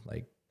even know.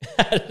 Like,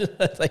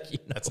 that's like, you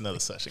know, that's another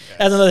session, guys.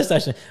 That's another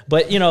session.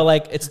 But, you know,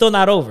 like, it's still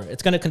not over.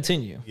 It's going to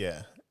continue.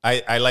 Yeah.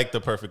 I like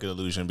the perfect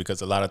illusion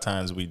because a lot of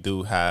times we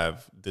do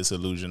have this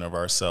illusion of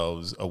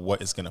ourselves of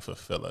what is going to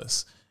fulfill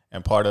us.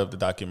 And part of the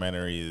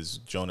documentary is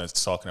Jonah's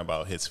talking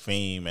about his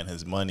fame and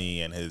his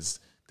money and this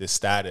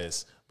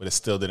status, but it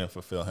still didn't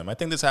fulfill him. I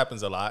think this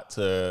happens a lot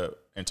to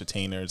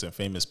entertainers and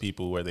famous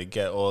people where they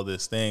get all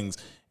these things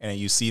and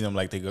you see them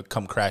like they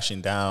come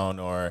crashing down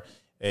or,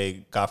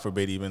 God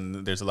forbid,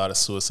 even there's a lot of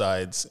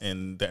suicides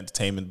in the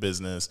entertainment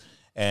business.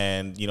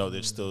 And, you know,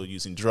 they're still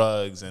using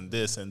drugs and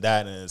this and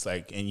that. And it's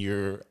like, and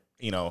you're,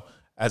 you know,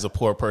 as a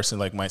poor person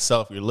like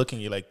myself, you're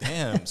like,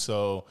 damn.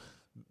 So,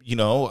 you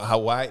know,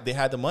 why they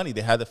had the money,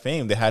 they had the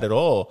fame, they had it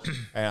all.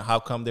 And how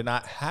come they're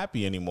not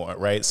happy anymore?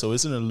 Right. So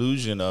it's an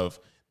illusion of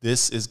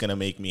this is going to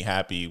make me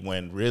happy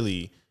when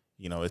really,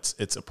 you know,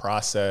 it's a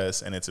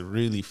process and it's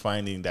really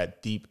finding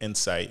that deep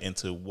insight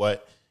into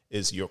what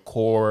is your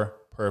core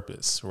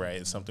purpose. Right.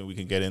 It's something we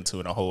can get into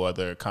in a whole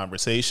other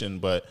conversation,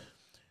 but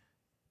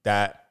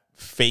that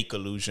fake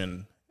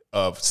illusion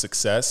of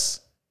success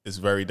is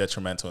very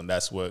detrimental, and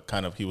that's what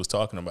kind of he was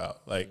talking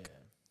about. Like,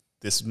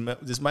 this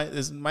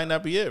might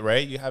not be it,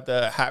 right? You have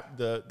the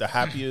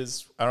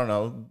happiest, I don't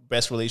know,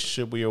 best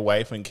relationship with your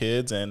wife and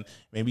kids, and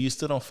maybe you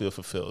still don't feel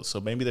fulfilled. So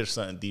maybe there's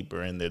something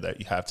deeper in there that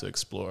you have to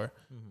explore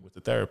with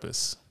the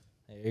therapist.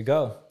 There you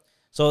go.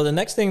 So the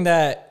next thing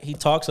that he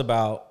talks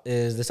about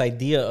is this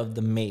idea of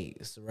the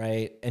maze,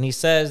 right? And he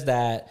says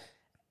that.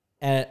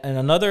 And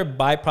another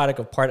byproduct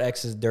of Part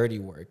X's dirty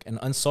work, an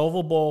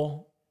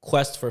unsolvable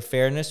quest for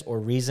fairness or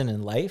reason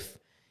in life,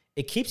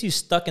 it keeps you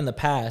stuck in the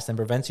past and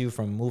prevents you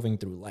from moving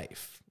through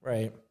life,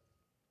 right?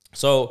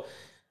 So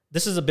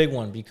this is a big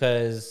one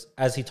because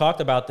as he talked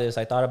about this,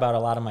 I thought about a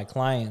lot of my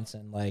clients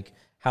and like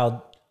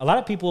how a lot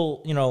of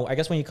people, you know, I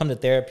guess when you come to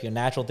therapy, a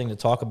natural thing to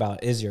talk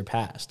about is your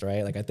past,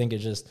 right? Like I think it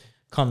just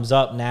comes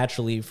up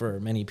naturally for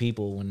many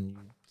people when you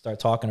start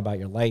talking about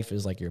your life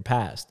is like your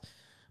past.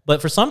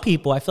 But for some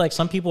people, I feel like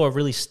some people are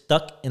really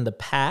stuck in the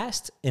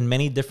past in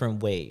many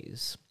different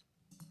ways.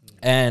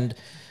 And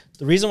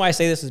the reason why I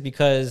say this is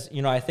because,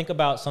 you know, I think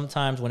about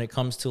sometimes when it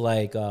comes to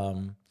like,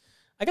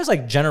 I guess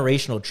like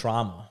generational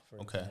trauma,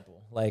 for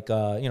example. Like,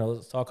 you know,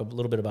 let's talk a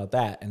little bit about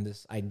that and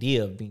this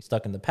idea of being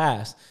stuck in the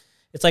past.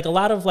 It's like a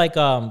lot of like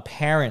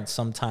parents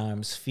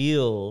sometimes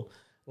feel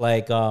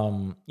like,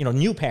 you know,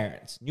 new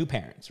parents,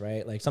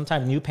 right? Like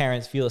sometimes new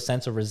parents feel a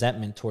sense of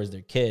resentment towards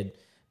their kid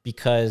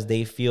because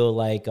they feel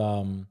like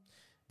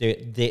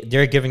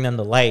they're giving them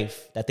the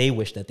life that they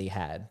wish that they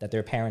had, that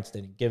their parents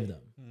didn't give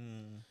them.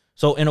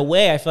 So in a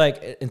way, I feel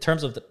like in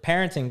terms of the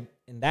parenting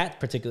in that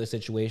particular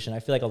situation, I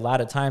feel like a lot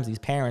of times these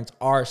parents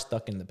are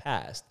stuck in the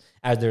past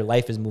as their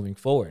life is moving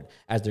forward,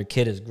 as their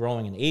kid is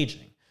growing and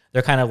aging.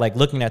 They're kind of like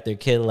looking at their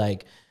kid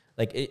like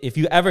if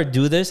you ever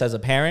do this as a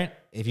parent,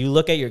 if you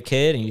look at your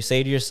kid and you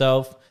say to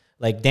yourself,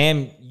 like,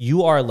 damn,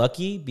 you are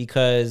lucky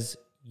because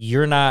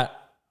you're not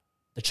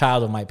the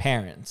child of my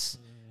parents.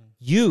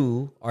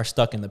 You are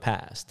stuck in the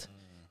past.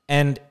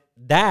 And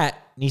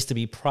that needs to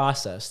be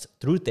processed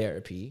through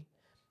therapy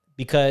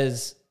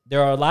because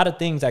there are a lot of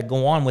things that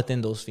go on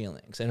within those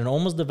feelings. And it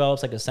almost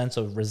develops like a sense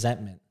of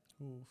resentment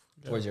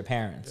towards your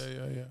parents.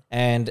 Yeah.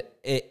 And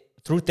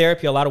through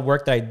therapy, a lot of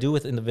work that I do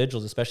with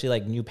individuals, especially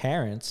like new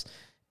parents,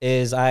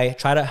 is I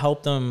try to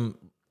help them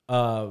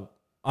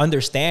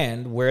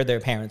understand where their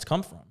parents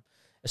come from,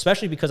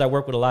 especially because I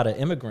work with a lot of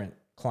immigrant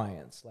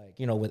clients, like,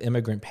 you know, with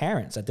immigrant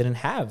parents that didn't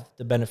have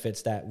the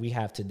benefits that we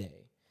have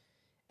today.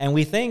 And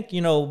we think,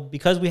 you know,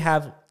 because we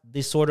have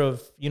this sort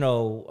of, you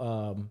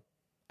know,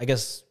 I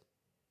guess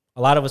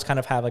a lot of us kind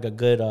of have like a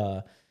good,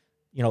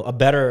 you know, a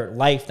better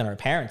life than our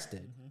parents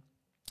did.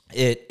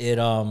 It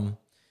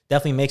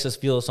definitely makes us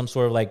feel some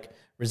sort of like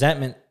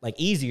resentment, like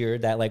easier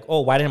that like,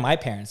 oh, why didn't my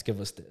parents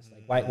give us this?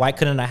 Like, why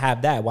couldn't I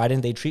have that? Why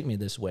didn't they treat me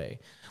this way?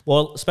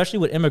 Well, especially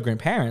with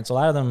immigrant parents, a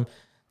lot of them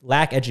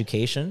lack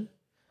education.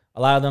 A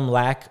lot of them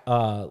lack,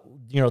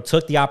 you know,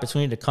 took the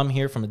opportunity to come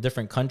here from a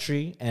different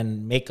country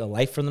and make a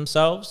life for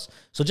themselves.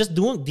 So just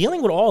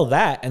dealing with all of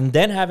that and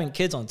then having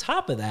kids on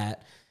top of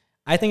that,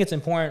 I think it's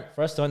important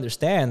for us to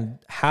understand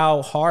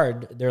how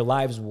hard their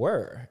lives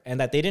were and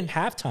that they didn't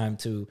have time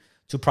to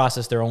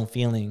process their own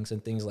feelings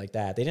and things like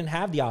that. They didn't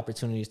have the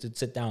opportunities to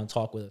sit down and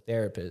talk with a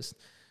therapist.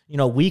 You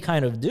know, we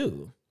kind of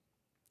do.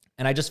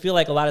 And I just feel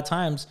like a lot of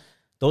times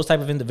those type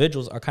of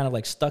individuals are kind of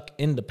like stuck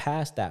in the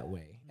past that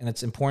way. And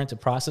it's important to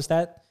process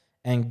that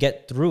and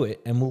get through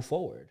it and move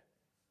forward.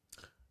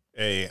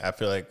 Hey, I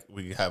feel like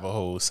we have a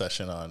whole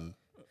session on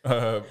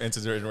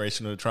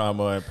intergenerational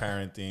trauma and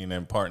parenting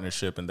and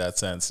partnership in that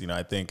sense. You know,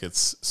 I think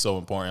it's so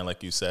important,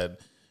 like you said,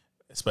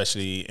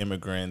 especially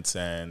immigrants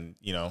and,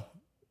 you know,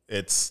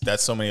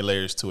 that's so many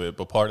layers to it.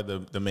 But part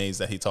of the maze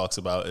that he talks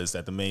about is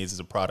that the maze is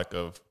a product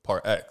of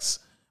part X.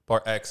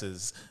 Part X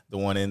is the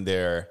one in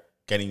there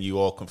getting you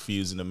all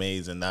confused in the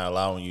maze and not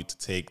allowing you to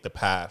take the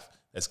path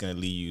that's going to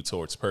lead you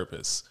towards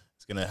purpose.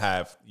 It's going to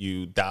have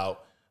you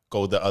doubt,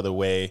 go the other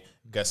way,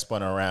 get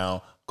spun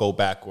around, go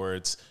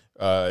backwards,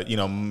 you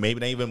know, maybe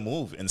not even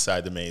move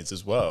inside the maze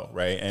as well,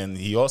 right? And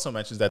he also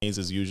mentions that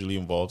mazes usually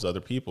involves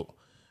other people.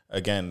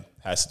 Again,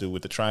 has to do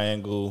with the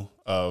triangle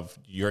of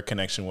your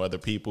connection with other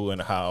people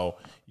and how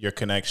your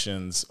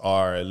connections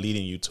are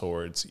leading you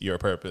towards your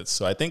purpose.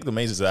 So I think the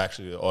maze is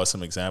actually an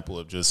awesome example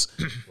of just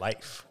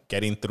life,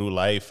 getting through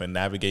life and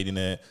navigating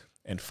it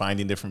and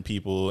finding different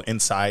people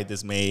inside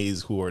this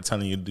maze who are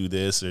telling you to do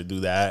this or do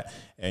that,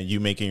 and you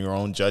making your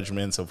own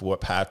judgments of what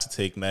path to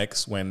take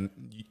next when,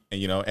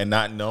 you know, and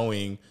not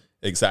knowing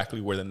exactly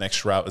where the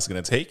next route is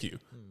going to take you,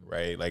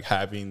 right? Like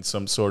having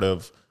some sort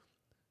of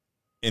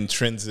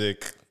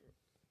intrinsic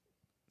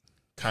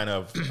kind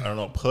of, I don't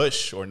know,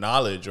 push or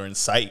knowledge or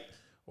insight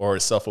or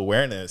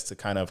self-awareness to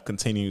kind of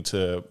continue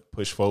to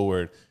push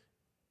forward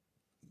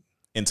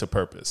into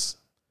purpose.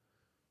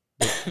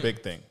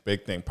 Big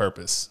thing,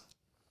 purpose.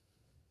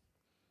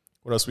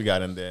 What else we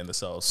got in there in the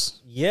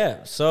cells?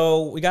 Yeah,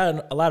 so we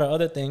got a lot of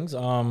other things.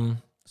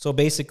 So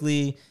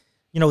basically,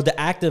 you know, the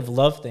active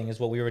love thing is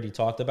what we already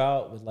talked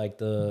about with like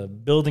the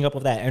building up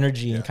of that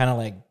energy and kind of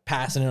like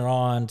passing it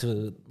on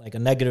to like a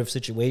negative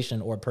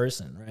situation or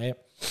person, right?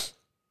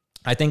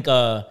 I think, you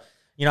know,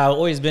 I've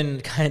always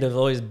been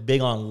always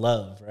big on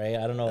love, right?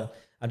 I don't know. Yeah.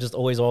 I'm just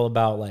always all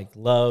about like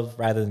love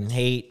rather than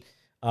hate.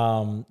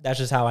 That's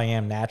just how I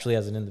am naturally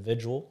as an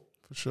individual.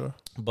 For sure.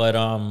 But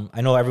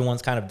I know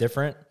everyone's kind of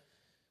different.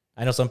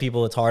 I know some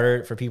people, it's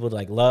harder for people to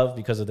like love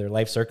because of their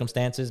life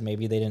circumstances.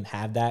 Maybe they didn't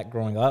have that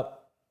growing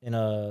up in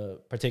a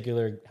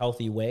particular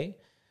healthy way.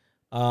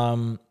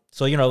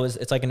 So, you know,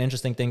 it's like an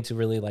interesting thing to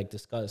really like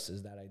discuss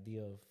is that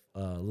idea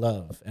of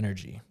love,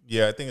 energy.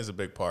 Yeah, I think it's a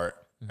big part.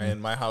 Mm-hmm.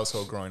 In my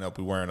household growing up,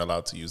 we weren't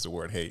allowed to use the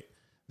word hate.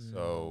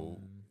 So,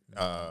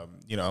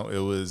 you know, it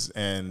was,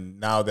 and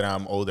now that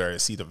I'm older, I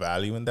see the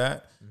value in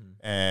that. Mm-hmm.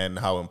 and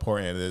how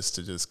important it is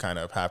to just kind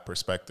of have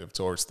perspective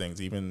towards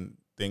things, even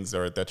things that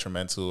are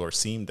detrimental or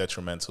seem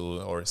detrimental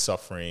or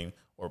suffering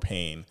or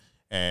pain,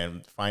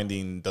 and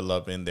finding the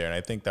love in there. And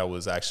I think that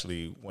was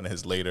actually one of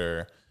his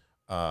later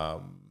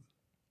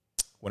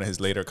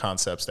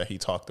concepts that he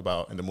talked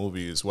about in the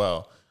movie as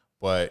well.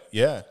 But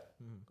yeah,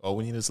 all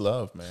we need is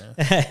love, man.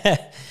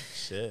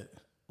 Shit.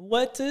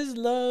 What is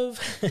love?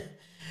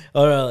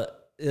 Or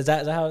is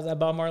that how that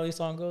Bob Marley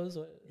song goes?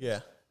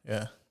 Yeah.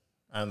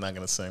 I'm not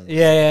gonna sing.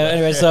 Yeah.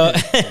 Anyway, so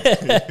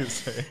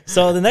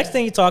so the next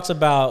thing he talks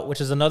about, which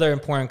is another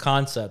important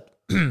concept,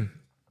 and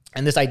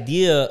this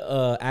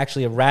idea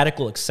actually of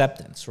radical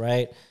acceptance,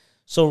 right?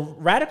 So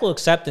radical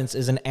acceptance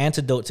is an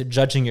antidote to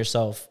judging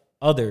yourself,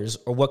 others,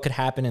 or what could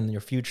happen in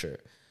your future.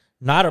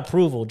 Not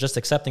approval, just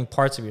accepting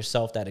parts of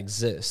yourself that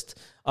exist.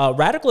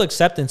 Radical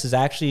acceptance is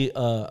actually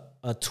a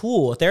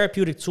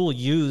therapeutic tool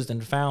used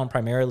and found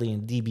primarily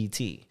in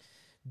DBT.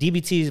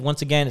 DBT,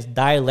 once again, is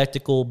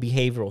dialectical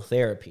behavioral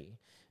therapy.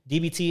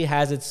 DBT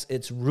has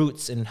its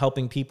roots in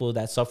helping people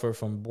that suffer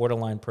from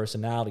borderline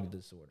personality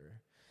disorder.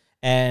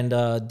 And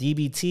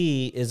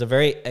DBT is a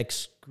very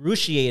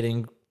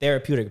excruciating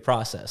therapeutic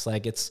process.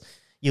 Like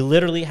you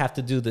literally have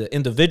to do the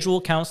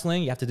individual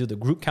counseling, you have to do the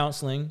group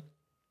counseling.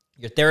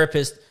 Your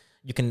therapist,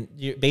 your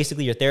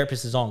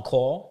therapist is on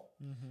call.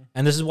 Mm-hmm.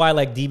 And this is why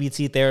like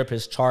DBT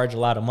therapists charge a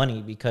lot of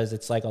money, because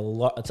it's like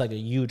a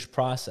huge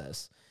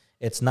process.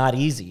 It's not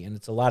easy, and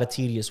it's a lot of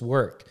tedious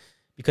work.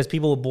 Because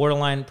people with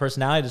borderline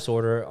personality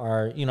disorder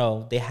are,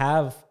 they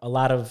have a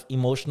lot of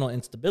emotional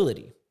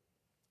instability.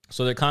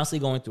 So they're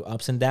constantly going through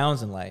ups and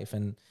downs in life.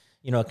 And,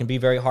 it can be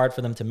very hard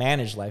for them to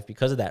manage life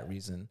because of that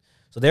reason.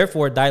 So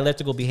therefore,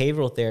 dialectical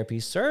behavioral therapy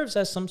serves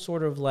as some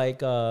sort of like,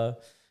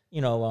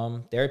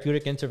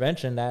 therapeutic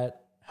intervention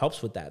that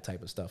helps with that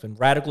type of stuff. And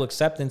radical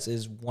acceptance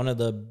is one of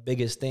the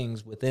biggest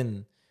things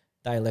within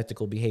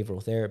dialectical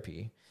behavioral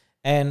therapy.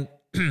 And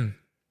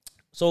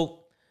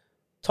so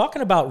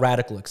talking about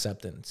radical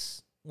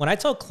acceptance, when I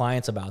tell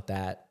clients about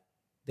that,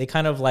 they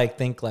kind of like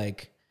think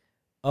like,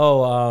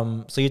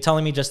 so you're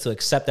telling me just to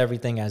accept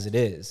everything as it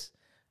is.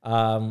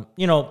 I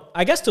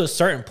guess to a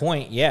certain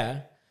point,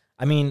 yeah.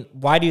 I mean,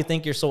 why do you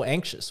think you're so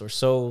anxious or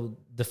so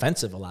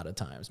defensive a lot of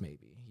times?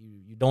 Maybe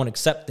you don't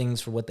accept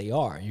things for what they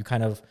are. You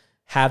kind of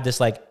have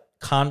this like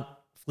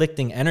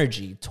conflicting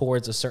energy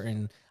towards a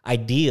certain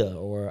idea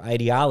or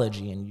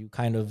ideology, and you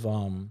kind of,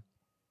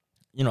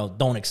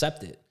 don't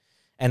accept it.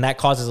 And that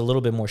causes a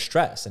little bit more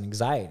stress and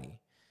anxiety.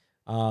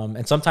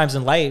 And sometimes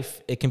in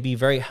life, it can be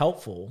very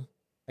helpful,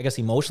 I guess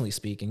emotionally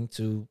speaking,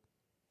 to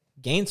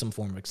gain some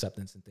form of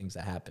acceptance in things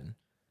that happen.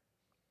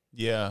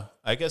 Yeah,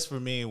 I guess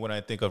for me, when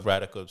I think of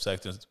radical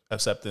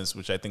acceptance,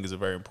 which I think is a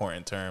very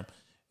important term,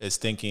 is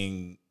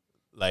thinking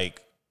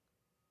like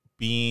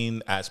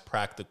being as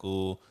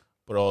practical,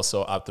 but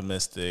also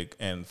optimistic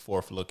and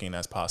forth-looking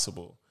as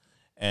possible.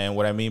 And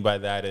what I mean by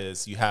that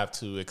is you have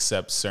to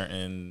accept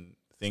certain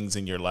things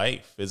in your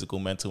life, physical,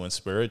 mental, and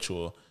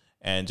spiritual,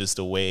 and just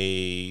the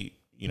way,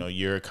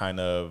 you're kind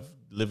of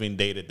living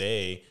day to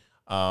day,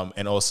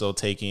 and also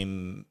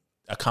taking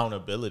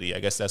accountability. I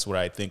guess that's what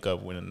I think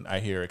of when I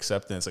hear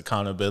acceptance,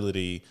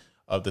 accountability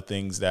of the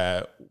things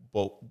that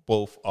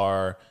both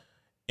are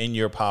in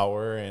your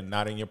power and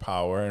not in your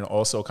power, and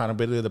also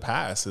accountability of the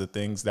past, the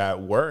things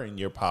that were in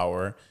your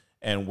power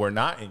and were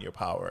not in your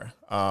power,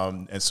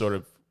 and sort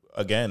of,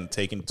 again,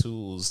 taking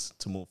tools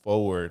to move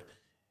forward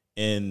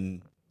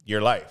in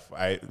your life.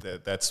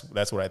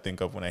 That's what I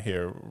think of when I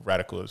hear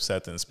radical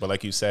acceptance. But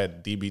like you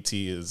said,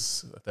 DBT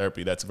is a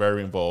therapy that's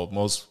very involved.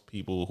 Most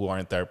people who are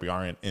in therapy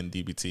aren't in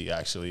DBT.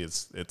 Actually,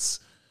 it's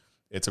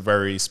a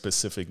very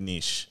specific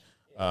niche.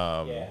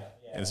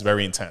 And it's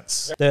very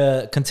intense.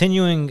 The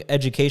continuing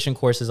education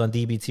courses on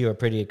DBT are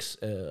pretty, it's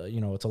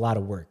a lot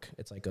of work.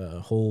 It's like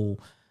a whole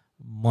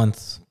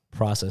month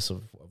process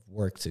of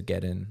work to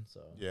get in.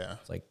 So yeah,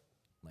 it's like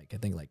I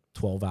think like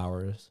 12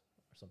 hours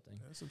or something.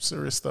 That's some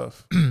serious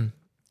stuff.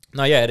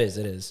 No, yeah, it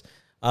is.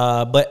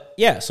 But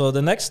yeah, so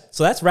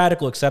that's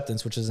radical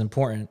acceptance, which is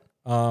important.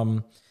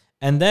 And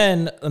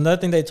then another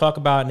thing they talk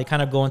about, and they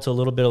kind of go into a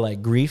little bit of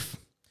like grief.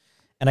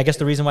 And I guess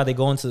the reason why they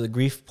go into the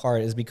grief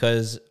part is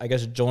because I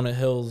guess Jonah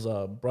Hill's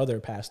brother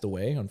passed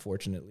away,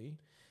 unfortunately.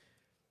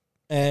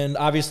 And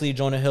obviously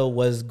Jonah Hill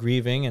was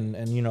grieving,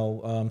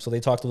 and so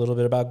they talked a little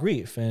bit about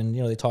grief, and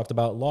they talked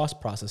about loss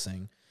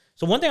processing.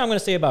 So one thing I'm going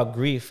to say about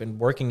grief and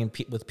working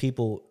with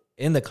people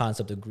in the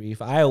concept of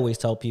grief, I always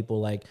tell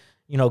people like,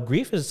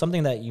 grief is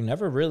something that you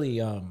never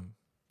really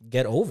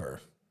get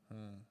over.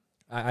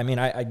 I mean,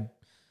 I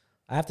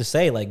have to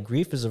say, like,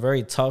 grief is a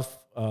very tough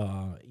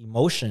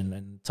emotion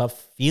and tough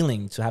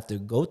feeling to have to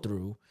go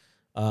through,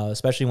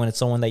 especially when it's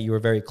someone that you were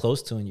very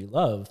close to and you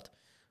loved.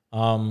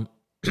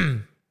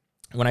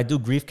 When I do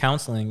grief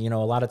counseling,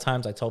 a lot of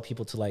times I tell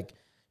people to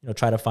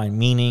try to find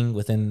meaning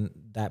within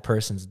that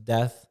person's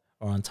death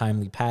or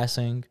untimely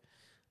passing.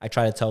 I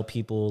try to tell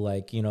people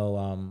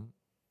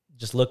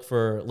just look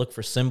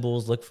for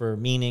symbols, look for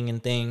meaning in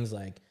things,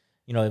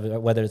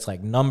 whether it's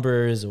like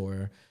numbers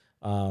or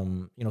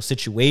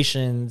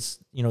situations,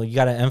 you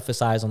got to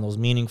emphasize on those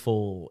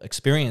meaningful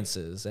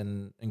experiences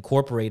and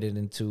incorporate it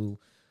into,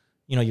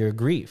 your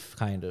grief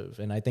kind of.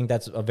 And I think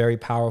that's a very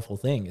powerful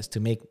thing, is to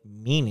make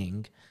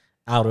meaning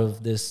out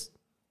of this,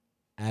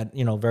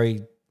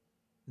 very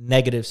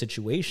negative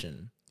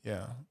situation.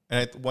 Yeah.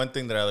 And one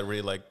thing that I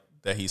really like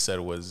that he said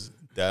was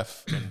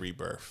death and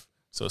rebirth.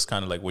 So it's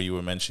kind of like what you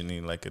were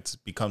mentioning, like it's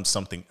become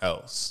something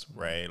else,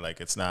 right?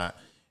 Like it's not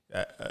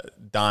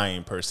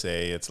dying per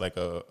se. It's like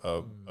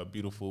a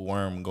beautiful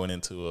worm going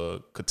into a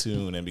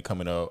cocoon and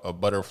becoming a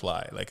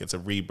butterfly. Like it's a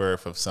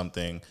rebirth of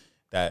something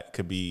that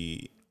could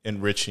be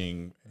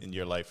enriching in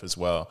your life as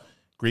well.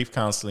 Grief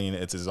counseling,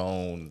 it's its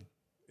own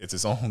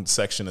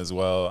section as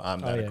well. I'm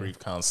not a grief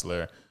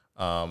counselor.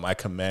 I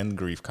commend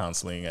grief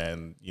counseling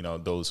and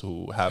those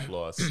who have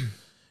lost,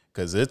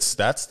 because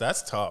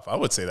that's tough. I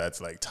would say that's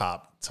like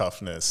top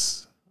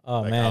toughness.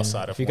 Oh man!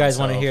 If you guys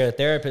want to hear a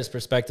therapist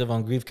perspective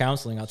on grief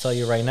counseling, I'll tell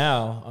you right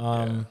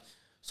now.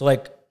 So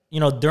like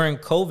during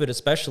COVID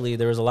especially,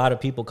 there was a lot of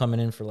people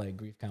coming in for like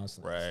grief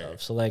counseling and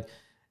stuff. So like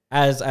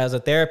as a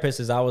therapist,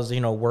 as I was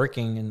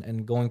working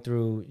and going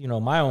through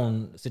my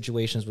own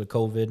situations with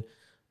COVID,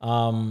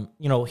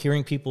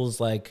 hearing people's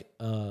like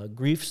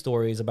grief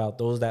stories about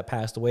those that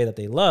passed away that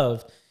they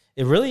loved,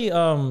 it really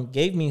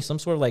gave me some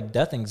sort of like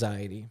death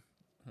anxiety.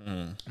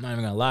 I'm not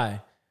even gonna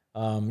lie.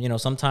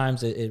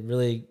 Sometimes it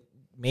really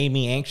made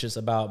me anxious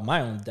about my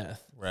own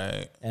death.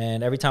 Right.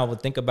 And every time I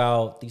would think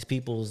about these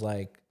people's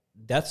like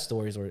death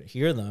stories or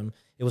hear them,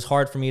 it was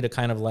hard for me to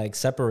kind of like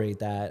separate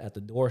that at the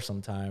door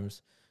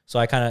sometimes. So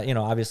I kind of,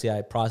 obviously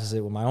I processed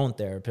it with my own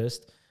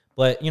therapist,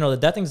 but the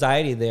death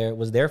anxiety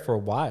was there for a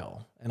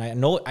while. And I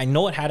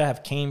know it had to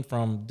have came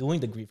from doing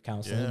the grief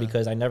counseling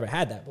because I never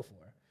had that before.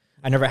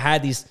 I never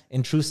had these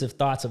intrusive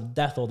thoughts of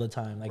death all the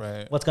time.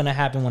 Like what's going to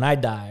happen when I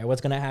die, or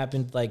what's going to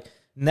happen like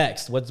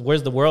next?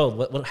 Where's the world?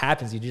 What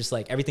happens? You just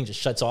like everything just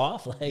shuts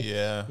off. Like,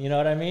 you know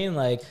what I mean?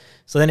 Like,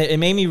 so then it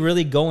made me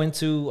really go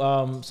into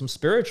some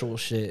spiritual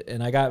shit,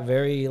 and I got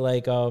very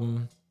like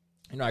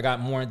I got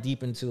more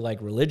deep into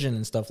like religion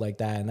and stuff like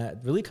that, and that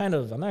really kind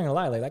of, I'm not gonna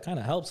lie, like that kind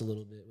of helps a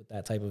little bit with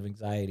that type of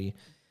anxiety.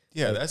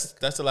 Yeah,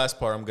 that's the last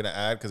part I'm gonna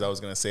add, because I was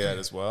gonna say that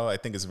as well. I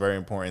think it's very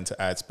important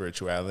to add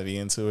spirituality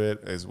into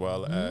it, as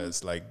well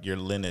as like your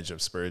lineage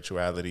of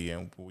spirituality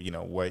and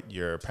what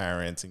your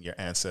parents and your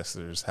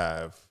ancestors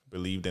have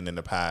believed in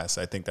the past.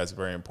 I think that's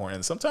very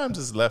important. Sometimes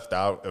it's left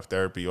out of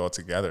therapy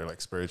altogether,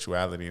 like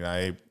spirituality. And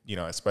I,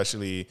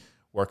 especially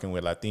working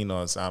with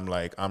Latinos,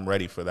 I'm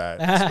ready for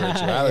that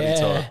spirituality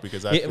talk,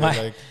 because I feel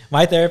like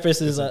my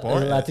therapist is a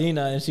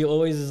Latina, and she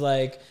always is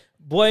like,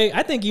 boy,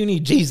 I think you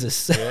need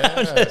Jesus. Yeah.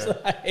 I'm just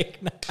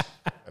like, nah.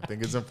 I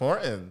think it's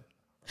important.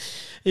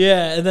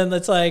 Yeah, and then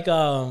it's like,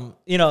 I'm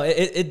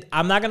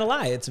not gonna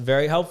lie, it's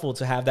very helpful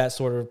to have that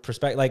sort of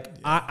perspective. Like,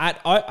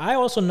 I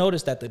also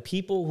noticed that the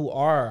people who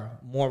are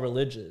more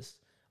religious,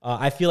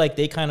 I feel like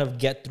they kind of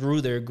get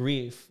through their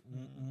grief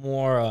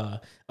more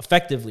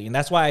effectively, and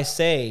that's why I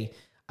say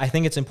I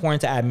think it's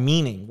important to add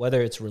meaning,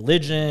 whether it's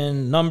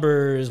religion,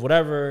 numbers,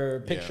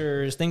 whatever,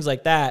 pictures, things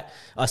like that,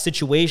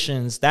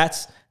 situations.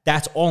 That's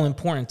all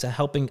important to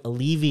helping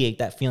alleviate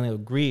that feeling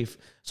of grief,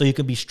 so you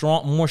can be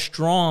more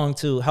strong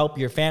to help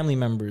your family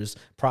members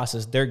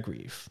process their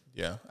grief.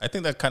 Yeah, I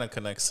think that kind of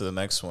connects to the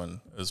next one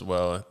as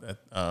well.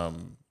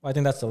 I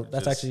think that's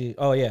actually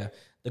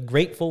the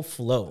Grateful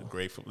Flow.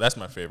 That's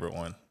my favorite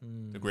one.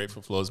 The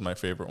Grateful Flow is my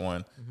favorite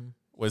one.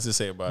 What does it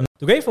say about it?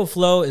 The Grateful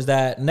Flow is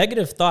that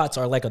negative thoughts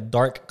are like a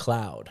dark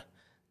cloud.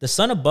 The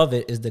sun above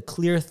it is the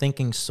clear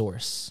thinking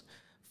source.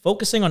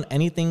 Focusing on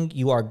anything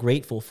you are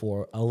grateful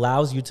for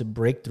allows you to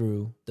break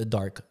through the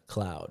dark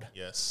cloud.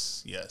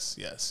 Yes.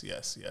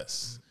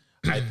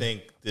 I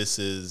think this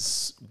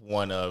is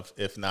one of,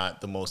 if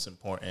not the most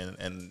important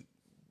and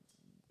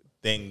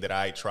thing that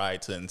I try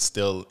to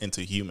instill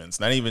into humans,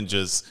 not even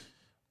just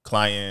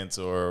clients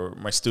or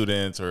my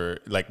students or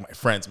like my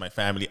friends, my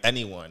family,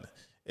 anyone,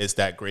 is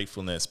that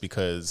gratefulness,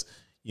 because,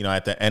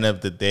 at the end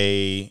of the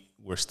day,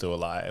 we're still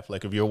alive.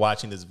 Like if you're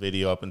watching this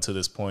video up until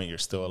this point, you're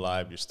still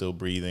alive, you're still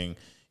breathing.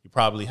 You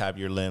probably have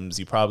your limbs.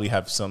 You probably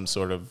have some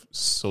sort of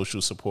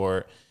social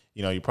support.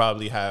 You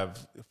probably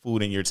have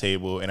food in your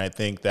table. And I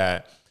think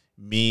that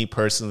me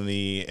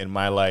personally in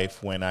my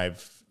life, when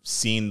I've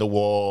seen the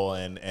wall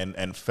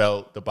and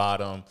felt the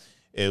bottom,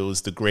 it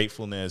was the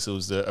gratefulness. It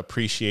was the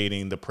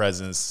appreciating the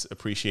presence,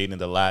 appreciating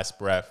the last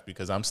breath,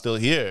 because I'm still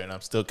here and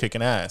I'm still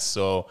kicking ass.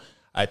 So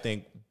I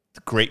think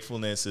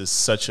gratefulness is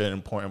such an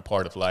important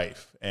part of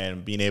life,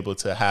 and being able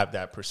to have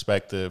that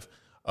perspective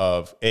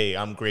of, hey,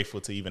 I'm grateful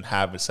to even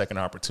have a second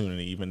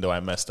opportunity, even though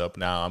I messed up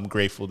now. I'm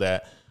grateful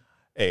that,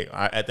 hey,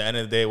 at the end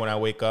of the day, when I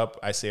wake up,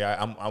 I say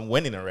I'm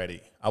winning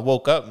already. I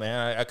woke up,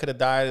 man. I could have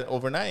died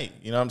overnight.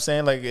 You know what I'm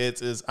saying? Like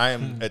I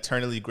am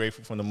eternally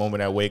grateful from the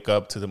moment I wake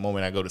up to the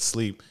moment I go to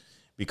sleep,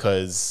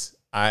 because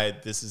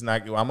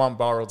I'm on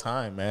borrowed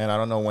time, man. I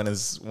don't know when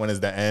is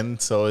the end.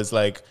 So it's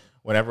like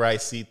whenever I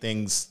see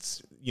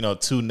things,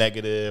 too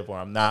negative, or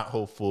I'm not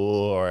hopeful,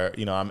 or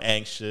I'm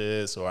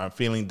anxious, or I'm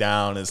feeling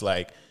down, it's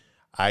like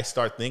I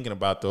start thinking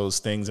about those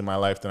things in my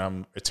life that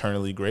I'm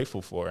eternally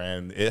grateful for,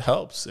 and it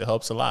helps. It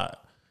helps a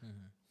lot.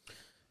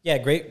 Yeah,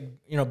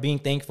 great. Being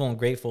thankful and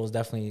grateful is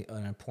definitely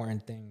an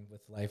important thing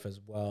with life as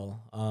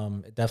well.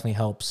 It definitely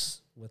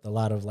helps with a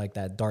lot of like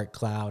that dark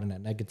cloud and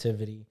that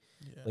negativity.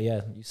 Yeah. But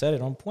yeah, you said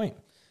it on point.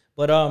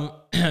 But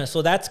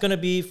so that's gonna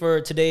be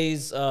for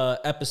today's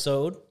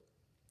episode.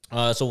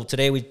 So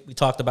today we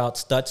talked about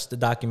Stutz, the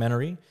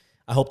documentary.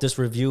 I hope this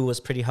review was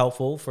pretty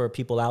helpful for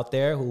people out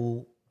there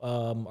who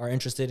are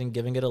interested in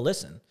giving it a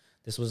listen.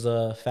 This was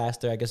a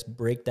faster, I guess,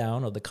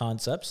 breakdown of the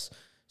concepts.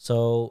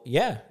 So,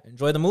 yeah,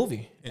 enjoy the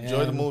movie.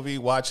 Enjoy the movie,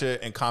 watch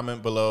it, and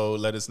comment below.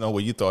 Let us know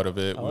what you thought of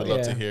it. We'd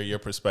love to hear your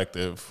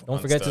perspective.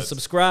 Don't forget to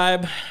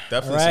subscribe.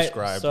 Definitely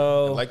subscribe.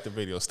 And like the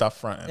video. Stop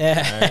fronting.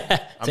 Yeah.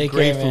 Right? I'm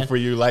grateful for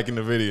you liking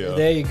the video.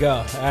 There you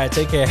go. All right,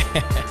 take care.